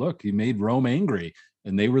because, look, he made Rome angry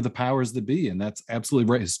and they were the powers that be. And that's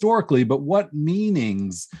absolutely right historically. But what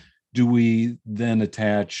meanings do we then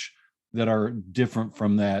attach that are different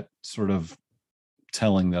from that sort of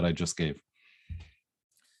telling that I just gave?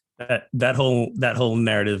 That whole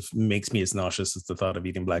narrative makes me as nauseous as the thought of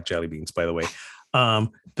eating black jelly beans, by the way.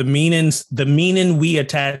 The meaning we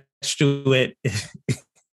attach to it,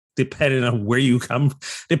 depending on where you come,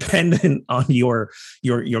 dependent on your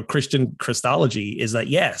Christian Christology, is that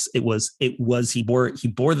yes, it was he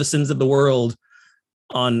bore the sins of the world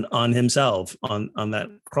on himself on that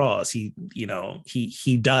cross. He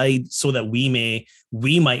died so that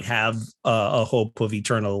we might have a hope of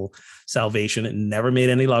eternal salvation. It never made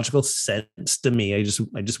any logical sense to me. I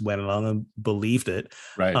just went along and believed it.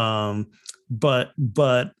 Right. But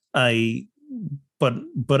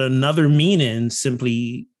another meaning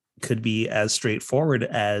simply could be as straightforward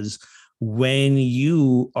as when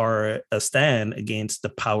you are a stand against the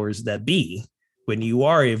powers that be, when you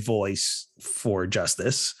are a voice for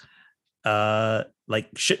justice, like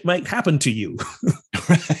shit might happen to you.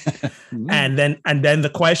 And then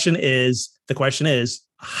the question is,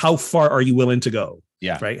 how far are you willing to go?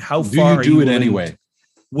 Yeah. Right. How do far you do it anyway?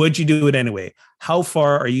 Would you do it anyway? How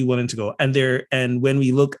far are you willing to go? And when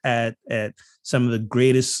we look at some of the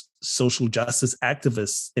greatest social justice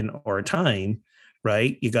activists in our time,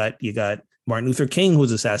 right? You got Martin Luther King, who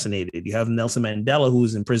was assassinated. You have Nelson Mandela, who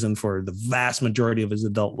was in prison for the vast majority of his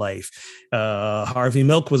adult life. Harvey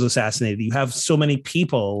Milk was assassinated. You have so many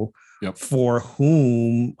people for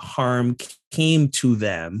whom harm came to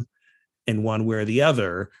them in one way or the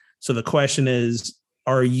other. So the question is,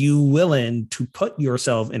 are you willing to put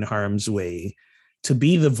yourself in harm's way to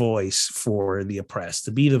be the voice for the oppressed,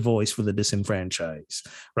 to be the voice for the disenfranchised,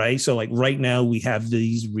 right? So like right now we have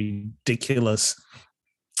these ridiculous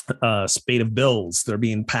spate of bills that are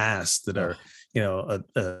being passed that are,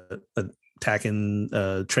 attacking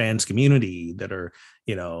trans community, that are,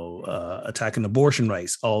 attacking abortion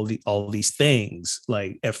rights, all these things.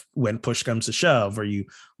 Like, if when push comes to shove, are you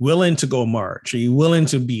willing to go march? Are you willing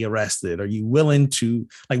to be arrested? Are you willing to,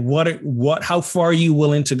 like, how far are you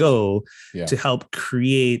willing to go to help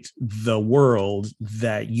create the world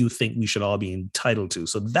that you think we should all be entitled to?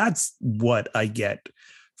 So that's what I get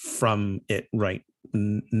from it right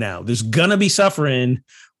now. There's gonna be suffering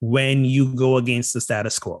when you go against the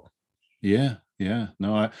status quo. Yeah.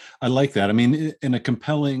 No, I like that. I mean, in a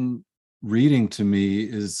compelling reading to me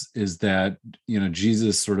is that,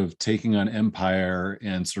 Jesus sort of taking on empire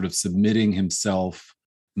and sort of submitting himself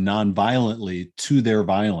non-violently to their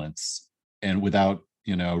violence and without,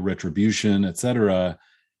 retribution, etc.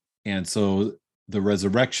 And so the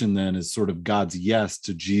resurrection then is sort of God's yes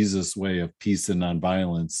to Jesus' way of peace and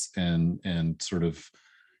nonviolence, and sort of,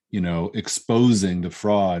 exposing the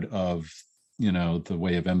fraud of, the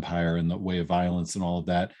way of empire and the way of violence and all of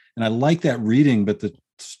that. And I like that reading, but the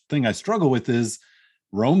thing I struggle with is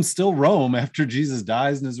Rome's still Rome after Jesus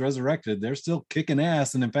dies and is resurrected. They're still kicking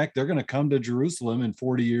ass. And in fact, they're going to come to Jerusalem in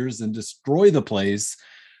 40 years and destroy the place.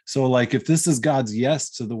 So like, if this is God's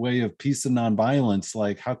yes to the way of peace and nonviolence,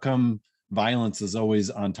 like how come violence is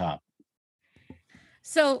always on top?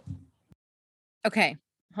 So, okay,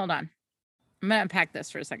 hold on. I'm going to unpack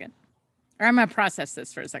this for a second, or I'm going to process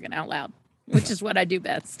this for a second out loud, which is what I do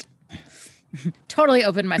best. Totally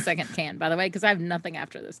opened my second can, by the way, because I have nothing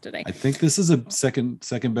after this today. I think this is a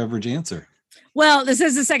second beverage answer. Well, this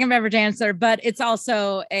is the second beverage answer, but it's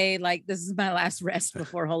also this is my last rest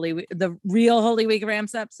before the real Holy Week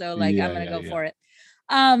ramps up. So I'm going to go for it.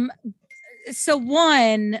 So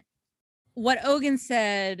one, what Ogun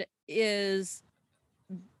said is,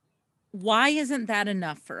 why isn't that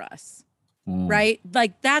enough for us? Right?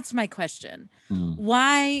 Like, that's my question.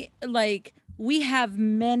 Why, like, we have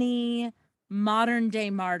many modern day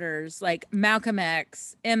martyrs like Malcolm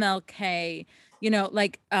X, MLK,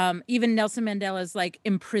 even Nelson Mandela's like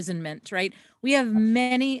imprisonment, right? We have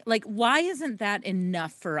many, like, why isn't that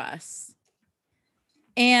enough for us?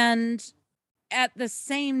 And at the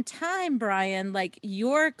same time, Brian, like,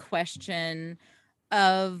 your question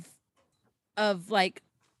of like,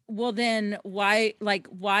 well, then why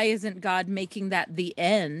isn't God making that the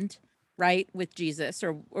end, right, with Jesus,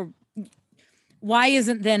 or why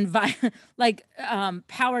isn't then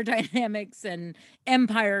power dynamics and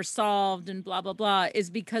empire solved and blah, blah, blah, is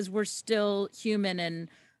because we're still human and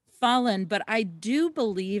fallen. But I do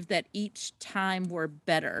believe that each time we're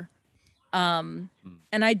better. And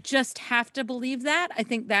I just have to believe that. I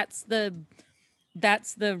think that's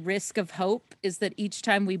the risk of hope, is that each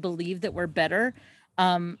time we believe that we're better.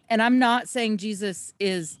 And I'm not saying Jesus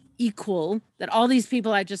is equal, that all these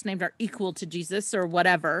people I just named are equal to Jesus or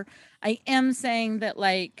whatever. I am saying that,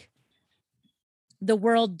 like, the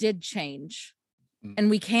world did change, and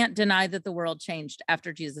we can't deny that the world changed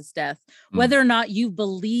after Jesus' death, whether or not you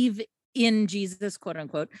believe in Jesus, quote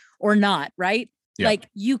unquote, or not, right? Yeah. Like,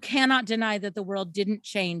 you cannot deny that the world didn't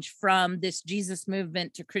change from this Jesus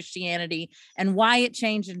movement to Christianity, and why it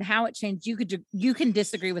changed and how it changed. You can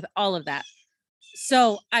disagree with all of that.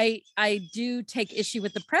 So I do take issue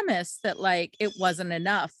with the premise that, like, it wasn't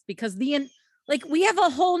enough, because we have a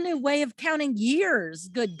whole new way of counting years,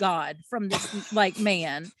 good God, from this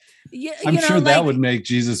man. I'm sure that would make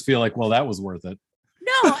Jesus feel like, well, that was worth it.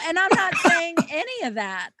 No, and I'm not saying any of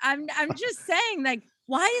that. I'm just saying, like,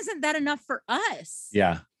 why isn't that enough for us?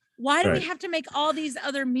 Yeah. Why do we have to make all these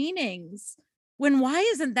other meanings, when why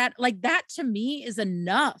isn't that, like, that to me is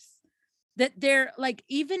enough? That they're like,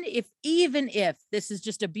 even if this is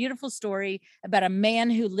just a beautiful story about a man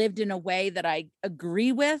who lived in a way that I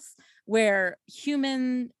agree with, where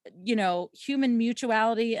human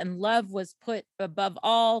mutuality and love was put above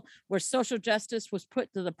all, where social justice was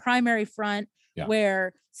put to the primary front,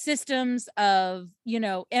 where systems of,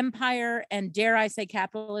 empire and, dare I say,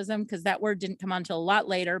 capitalism, because that word didn't come on until a lot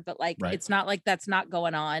later, but it's not like that's not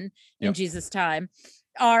going on in Jesus' time,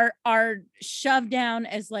 are shoved down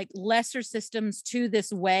as like lesser systems to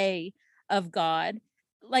this way of God.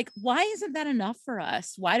 Like, why isn't that enough for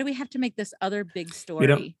us? Why do we have to make this other big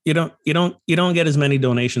story? You don't get as many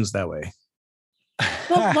donations that way.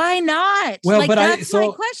 But why not? Well, but that's my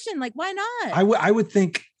question. Like, why not?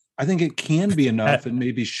 I think it can be enough and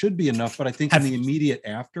maybe should be enough, but I think in the immediate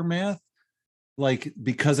aftermath, like,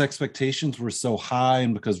 because expectations were so high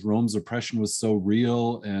and because Rome's oppression was so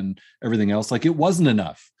real and everything else, like, it wasn't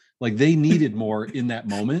enough. Like, they needed more in that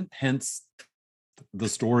moment, hence the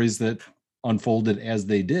stories that unfolded as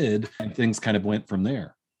they did, and things kind of went from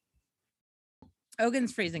there.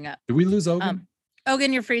 Ogun's freezing up. Did we lose Ogun?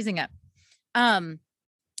 Ogun, you're freezing up.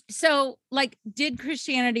 So, like, did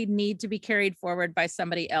Christianity need to be carried forward by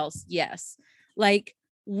somebody else? Yes. Like,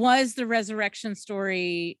 was the resurrection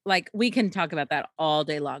story, like, we can talk about that all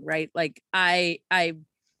day long, right? Like, I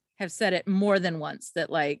have said it more than once that,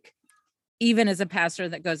 like, even as a pastor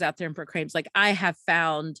that goes out there and proclaims, like, I have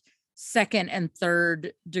found second and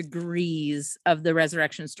third degrees of the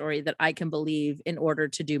resurrection story that I can believe in order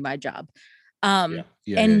to do my job.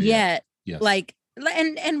 Yet, like,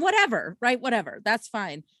 and whatever, right? Whatever, that's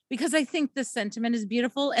fine. Because I think the sentiment is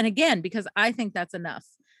beautiful. And again, because I think that's enough.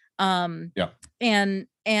 And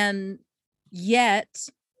yet,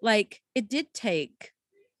 like, it did take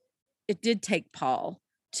Paul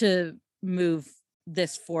to move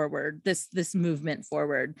this forward, this movement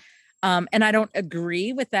forward. And I don't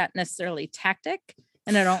agree with that necessarily tactic.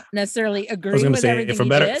 And I don't necessarily agree with everything for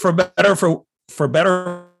better,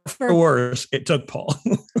 for worse, it took Paul.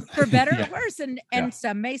 For better or worse. And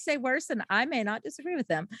some may say worse, and I may not disagree with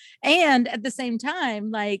them. And at the same time,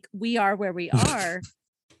 like, we are where we are,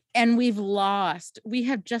 and we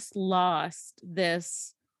have just lost the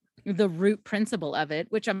root principle of it,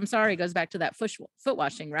 which, I'm sorry, goes back to that foot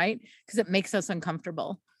washing, right? Because it makes us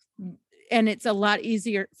uncomfortable. And it's a lot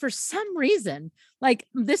easier for some reason. Like,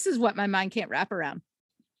 this is what my mind can't wrap around.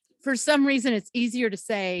 For some reason, it's easier to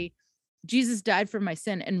say Jesus died for my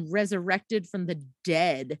sin and resurrected from the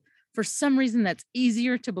dead. For some reason, that's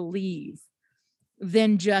easier to believe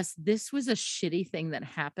than just, this was a shitty thing that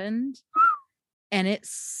happened and it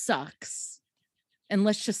sucks. And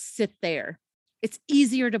let's just sit there. It's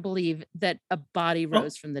easier to believe that a body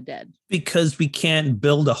rose from the dead. Because we can't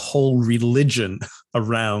build a whole religion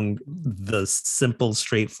around the simple,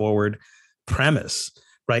 straightforward premise,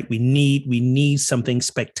 right? We need something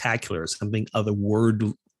spectacular, something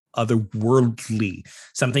otherworldly,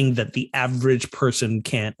 something that the average person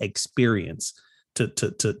can't experience to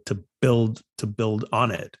build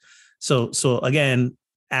on it. So again,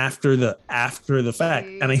 after the fact,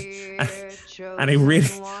 and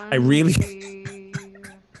I really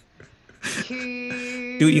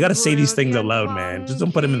dude, you got to say these things out loud, man. Just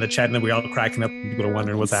don't put them in the chat and then we're all cracking up and people are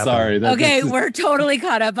wondering what's happening. Sorry. We're totally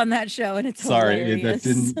caught up on that show and it's hilarious.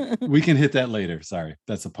 We can hit that later. Sorry.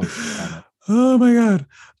 That's a post comment. Oh my God.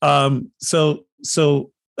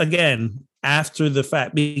 So again, after the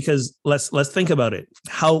fact, because let's think about it.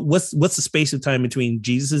 What's the space of time between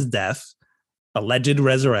Jesus' death, alleged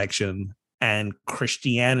resurrection, and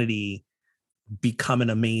Christianity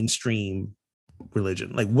becoming a mainstream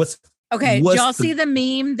religion? Like, did y'all see the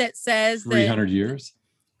meme that says 300 years?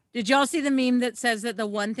 Did y'all see the meme that says that the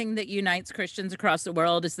one thing that unites Christians across the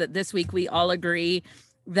world is that this week we all agree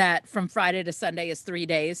that from Friday to Sunday is 3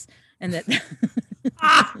 days, and that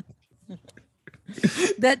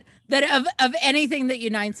that of anything that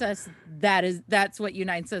unites us, that's what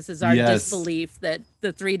unites us, is our disbelief that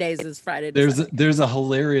the 3 days is Friday to Sunday. There's a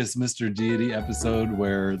hilarious Mr. Deity episode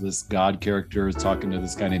where this God character is talking to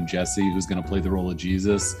this guy named Jesse who's going to play the role of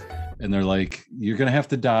Jesus. And they're like, you're going to have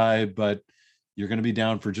to die, but you're going to be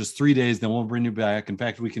down for just 3 days. Then we'll bring you back. In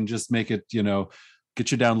fact, we can just make it, get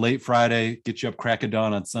you down late Friday, get you up crack of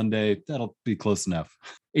dawn on Sunday. That'll be close enough.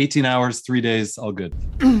 18 hours, 3 days, all good.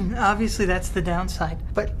 Obviously, that's the downside.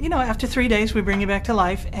 But, after 3 days, we bring you back to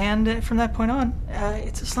life. And from that point on,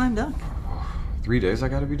 it's a slam dunk. 3 days I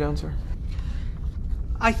got to be down, sir?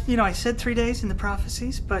 I said 3 days in the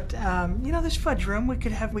prophecies, but there's fudge room. We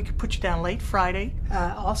could put you down late Friday,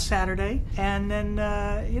 all Saturday, and then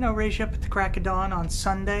raise you up at the crack of dawn on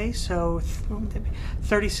Sunday. So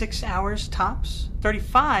 36 hours tops,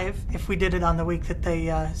 35 if we did it on the week that they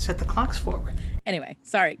set the clocks forward. Anyway,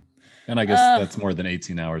 sorry. And I guess that's more than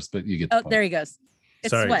 18 hours, but you get the point. There he goes.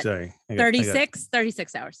 It's sorry. what? Sorry. 36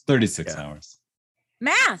 hours. 36 Yeah. hours.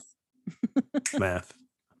 Math.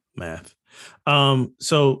 Math.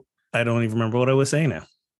 So I don't even remember what I was saying now.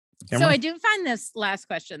 So I do find this last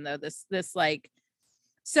question though, this like,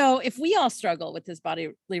 so if we all struggle with this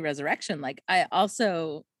bodily resurrection, like I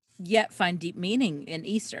also yet find deep meaning in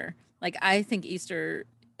Easter. Like I think Easter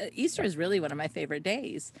is really one of my favorite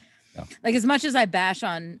days. Yeah. Like as much as I bash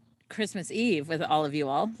on Christmas Eve with all of you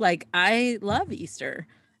all, like I love Easter.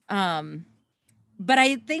 But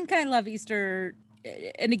I think I love Easter.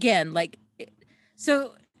 And again, like,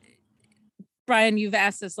 so Brian, you've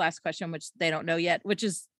asked this last question, which they don't know yet, which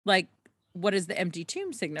is like, what does the empty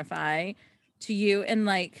tomb signify to you? And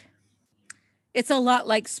like, it's a lot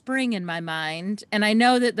like spring in my mind. And I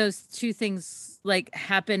know that those two things like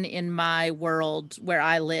happen in my world where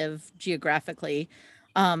I live geographically,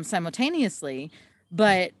 simultaneously,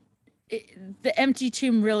 but the empty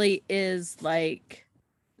tomb really is like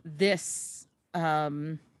this,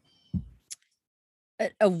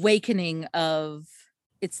 awakening of,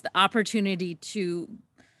 it's the opportunity to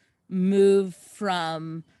move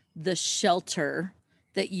from the shelter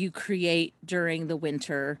that you create during the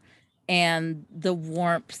winter and the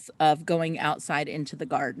warmth of going outside into the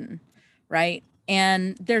garden, right?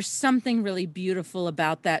 And there's something really beautiful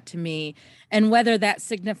about that to me. And whether that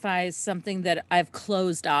signifies something that I've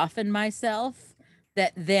closed off in myself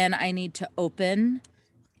that then I need to open,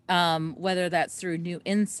 whether that's through new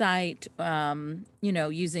insight,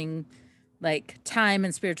 using like time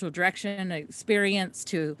and spiritual direction, experience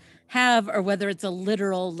to have, or whether it's a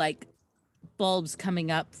literal like bulbs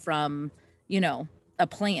coming up from, a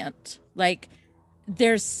plant. Like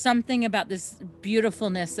there's something about this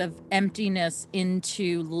beautifulness of emptiness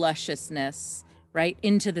into lusciousness, right?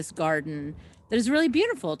 Into this garden that is really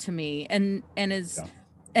beautiful to me and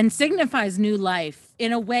signifies new life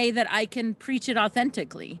in a way that I can preach it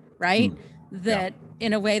authentically, right? That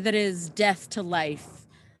in a way that is death to life.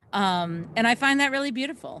 And I find that really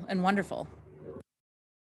beautiful and wonderful.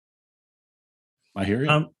 I hear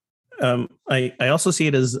you. I also see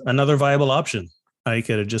it as another viable option. I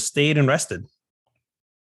could have just stayed and rested.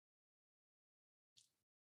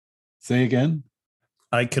 Say again.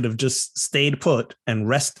 I could have just stayed put and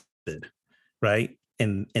rested, right?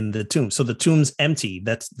 In the tomb. So the tomb's empty.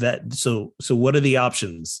 That's that. So what are the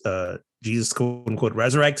options? Jesus, quote unquote,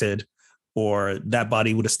 resurrected, or that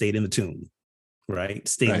body would have stayed in the tomb, right?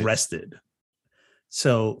 Stayed rested.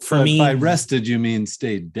 So for me, by rested, you mean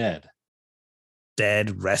stayed dead.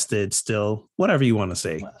 Dead, rested, still, whatever you want to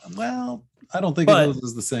say. Well, I don't think of those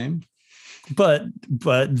as the same. But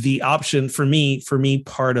the option for me,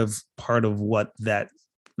 part of what that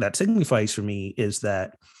signifies for me is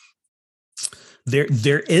that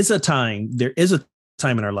there is a time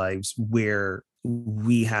in our lives where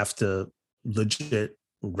we have to legit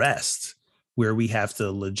rest, where we have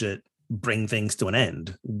to legit bring things to an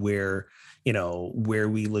end, where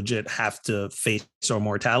we legit have to face our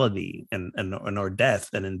mortality and our death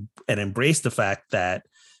and embrace the fact that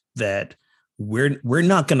we're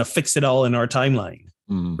not going to fix it all in our timeline.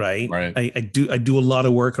 Right. I do a lot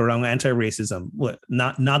of work around anti-racism.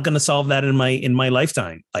 Not going to solve that in my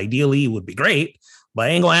lifetime. Ideally, it would be great, but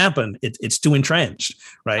it ain't gonna happen. It's too entrenched.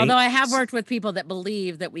 Right. Although I have worked with people that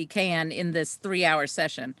believe that we can, in this 3-hour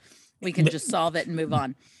session, we can just solve it and move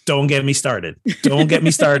on. Don't get me started. Okay?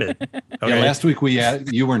 Yeah, last week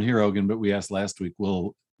you weren't here, Ogun, but we asked last week,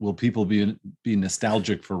 will people be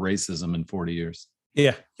nostalgic for racism in 40 years?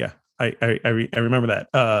 Yeah. I remember that.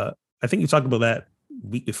 I think you talked about that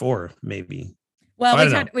week before, maybe. Well,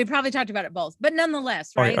 we probably talked about it both, but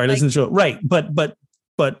nonetheless, right? Our listeners show, right. But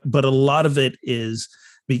a lot of it is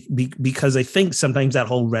because I think sometimes that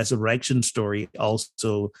whole resurrection story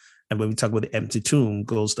also, and when we talk about the empty tomb,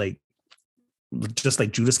 goes like, just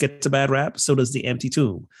like Judas gets a bad rap, so does the empty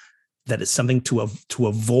tomb. That is something to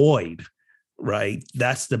avoid, right?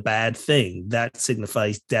 That's the bad thing. That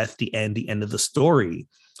signifies death, the end of the story.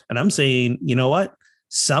 And I'm saying, you know what?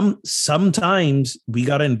 Sometimes we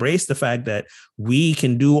got to embrace the fact that we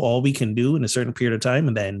can do all we can do in a certain period of time,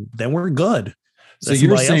 and then we're good. So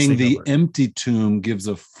you're saying the empty tomb gives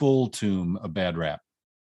a full tomb a bad rap?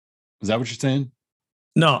 Is that what you're saying?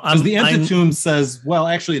 No, the empty tomb says, well,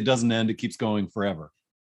 actually, it doesn't end; it keeps going forever.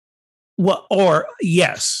 Well, or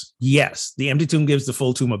yes, the empty tomb gives the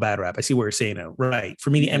full tomb a bad rap. I see what you're saying now, right? For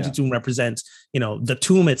me, the empty tomb represents, the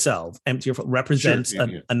tomb itself, empty represents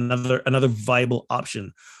another viable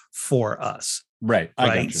option for us. Right.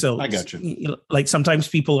 I got you. Like sometimes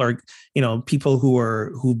people are, people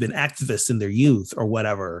who've been activists in their youth or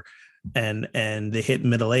whatever, and they hit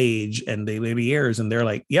middle age and they lay the heirs and they're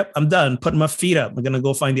like, yep, I'm done putting my feet up. I'm going to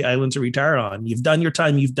go find the island to retire on. You've done your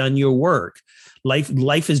time. You've done your work.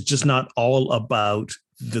 Life is just not all about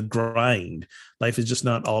the grind. Life is just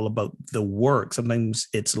not all about the work. Sometimes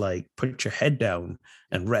it's like, put your head down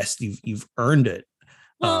and rest. You've earned it.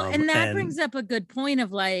 Well, and that brings up a good point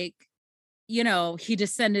of like, you know, he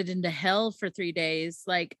descended into hell for 3 days.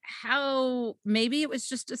 Like, how, maybe it was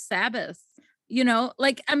just a Sabbath, you know,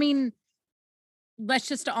 like, I mean, let's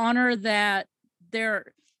just honor that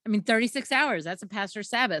 36 hours, that's a pastor's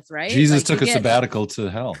Sabbath, right? Jesus like, took a sabbatical to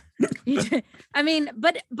hell. I mean,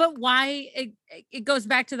 but why it goes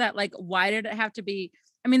back to that, like, why did it have to be?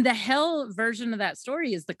 I mean, the hell version of that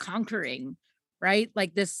story is the conquering, right?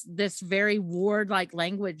 Like this very ward-like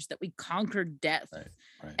language that we conquered death.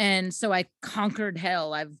 Right. And so I conquered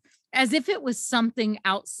hell. As if it was something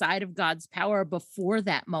outside of God's power before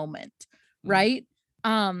that moment. Right.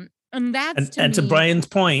 And that's to Brian's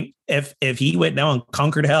point, if he went down and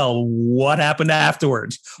conquered hell, what happened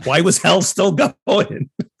afterwards? Why was hell still going?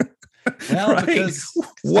 Well, right? because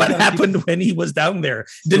what happened when he was down there?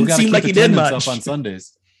 Didn't seem like he did much. Up on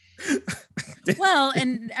Sundays. Well,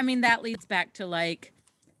 and I mean, that leads back to like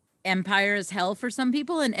empire is hell for some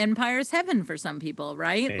people and empire is heaven for some people,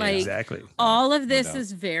 right? Like exactly. All of this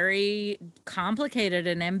is very complicated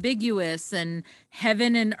and ambiguous, and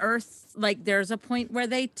heaven and earth, like there's a point where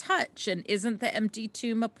they touch, and isn't the empty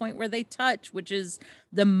tomb a point where they touch, which is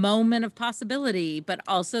the moment of possibility, but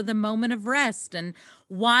also the moment of rest? And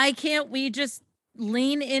why can't we just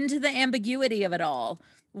lean into the ambiguity of it all?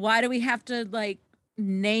 Why do we have to like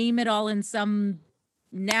name it all in some,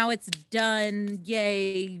 now it's done,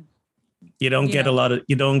 yay? You don't get a lot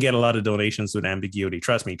of donations with ambiguity.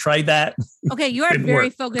 Trust me. Try that. Okay, you are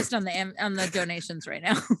very focused on the donations right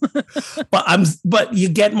now. but you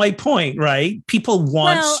get my point, right? People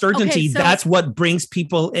want certainty. Okay, so that's what brings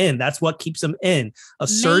people in. That's what keeps them in. A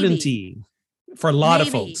certainty for a lot of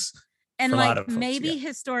folks. And like maybe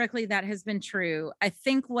historically that has been true. I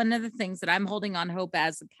think one of the things that I'm holding on hope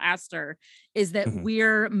as a pastor is that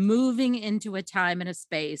we're moving into a time and a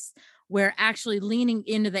space where actually leaning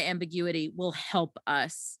into the ambiguity will help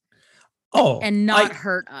us. And not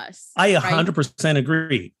hurt us. I 100%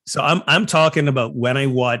 agree. So I'm talking about when I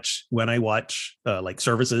watch like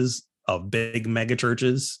services of big mega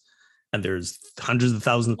churches, and there's hundreds of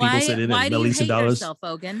thousands of people sitting in millions of dollars. Yourself,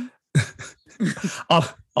 Ogun?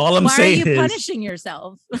 All I'm saying is, why are you punishing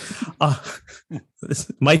yourself?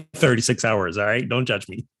 My 36 hours. All right. Don't judge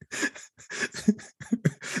me.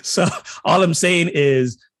 So all I'm saying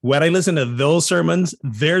is when I listen to those sermons,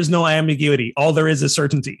 there's no ambiguity. All there is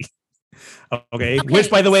certainty. Okay. Which,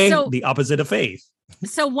 by the way, the opposite of faith.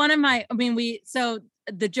 So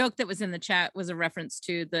the joke that was in the chat was a reference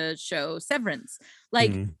to the show Severance.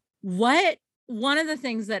 Like one of the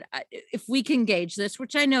things that if we can gauge this,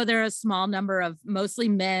 which I know there are a small number of mostly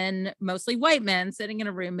white men sitting in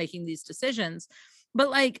a room making these decisions, but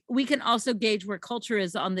like we can also gauge where culture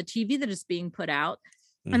is on the TV that is being put out.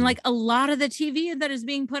 And like a lot of the TV that is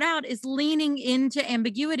being put out is leaning into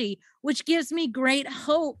ambiguity, which gives me great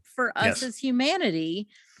hope for us as humanity,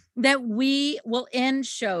 that we will end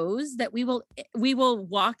shows, that we will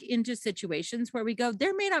walk into situations where we go,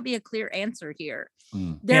 there may not be a clear answer here.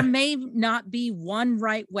 There may not be one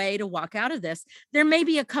right way to walk out of this. There may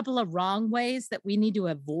be a couple of wrong ways that we need to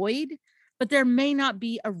avoid, but there may not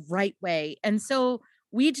be a right way. And so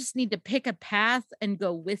we just need to pick a path and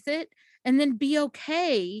go with it, and then be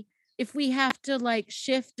okay if we have to like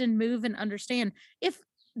shift and move and understand. If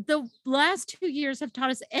the last 2 years have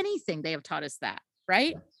taught us anything, they have taught us that,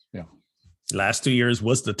 right? Yeah. Last 2 years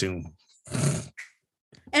was the tomb.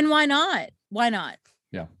 And why not? Why not?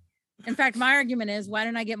 Yeah. In fact, my argument is, why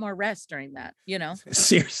didn't I get more rest during that? You know?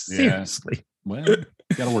 Seriously. Well, you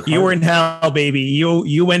gotta work hard. You were in hell, baby.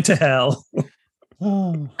 You went to hell.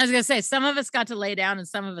 I was gonna say, some of us got to lay down and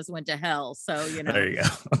some of us went to hell. So, you know. There you go.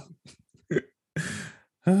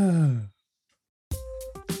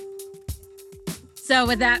 So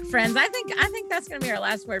with that, friends, I think that's going to be our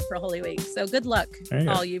last word for Holy Week. So good luck,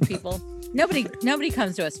 all you people. Nobody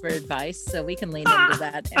comes to us for advice, so we can lean into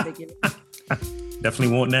that ambiguity.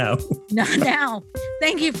 Definitely won't now. Not now.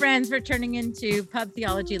 Thank you, friends, for turning into Pub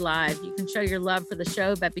Theology Live. You can show your love for the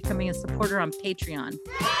show by becoming a supporter on Patreon.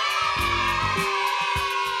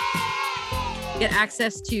 Get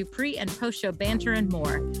access to pre- and post-show banter and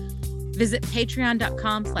more. Visit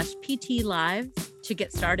patreon.com/PTLive to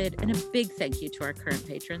get started. And a big thank you to our current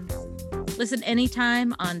patrons. Listen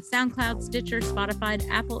anytime on SoundCloud, Stitcher, Spotify,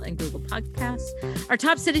 Apple, and Google Podcasts. Our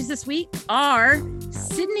top cities this week are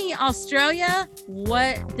Sydney, Australia.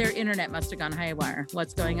 What? Their internet must have gone haywire.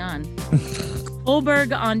 What's going on?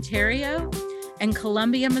 Cobourg, Ontario, and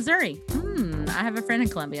Columbia, Missouri. I have a friend in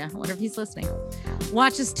Columbia. I wonder if he's listening.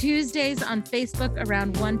 Watch us Tuesdays on Facebook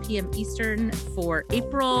around 1 p.m. Eastern for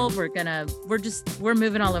April. We're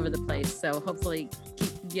moving all over the place. So hopefully,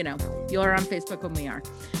 you're on Facebook when we are.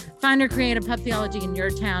 Find or create a Pub Theology in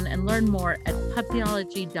your town and learn more at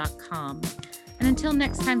pubtheology.com. And until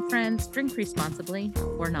next time, friends, drink responsibly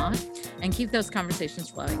or not, and keep those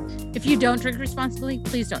conversations flowing. If you don't drink responsibly,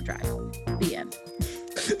 please don't drive. The end.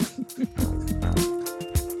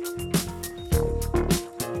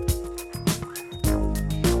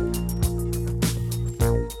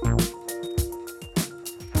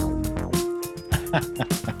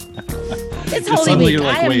 It's Holy Week.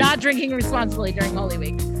 Like, I am not drinking responsibly during Holy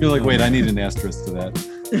Week. You're like, wait, I need an asterisk to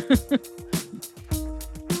that.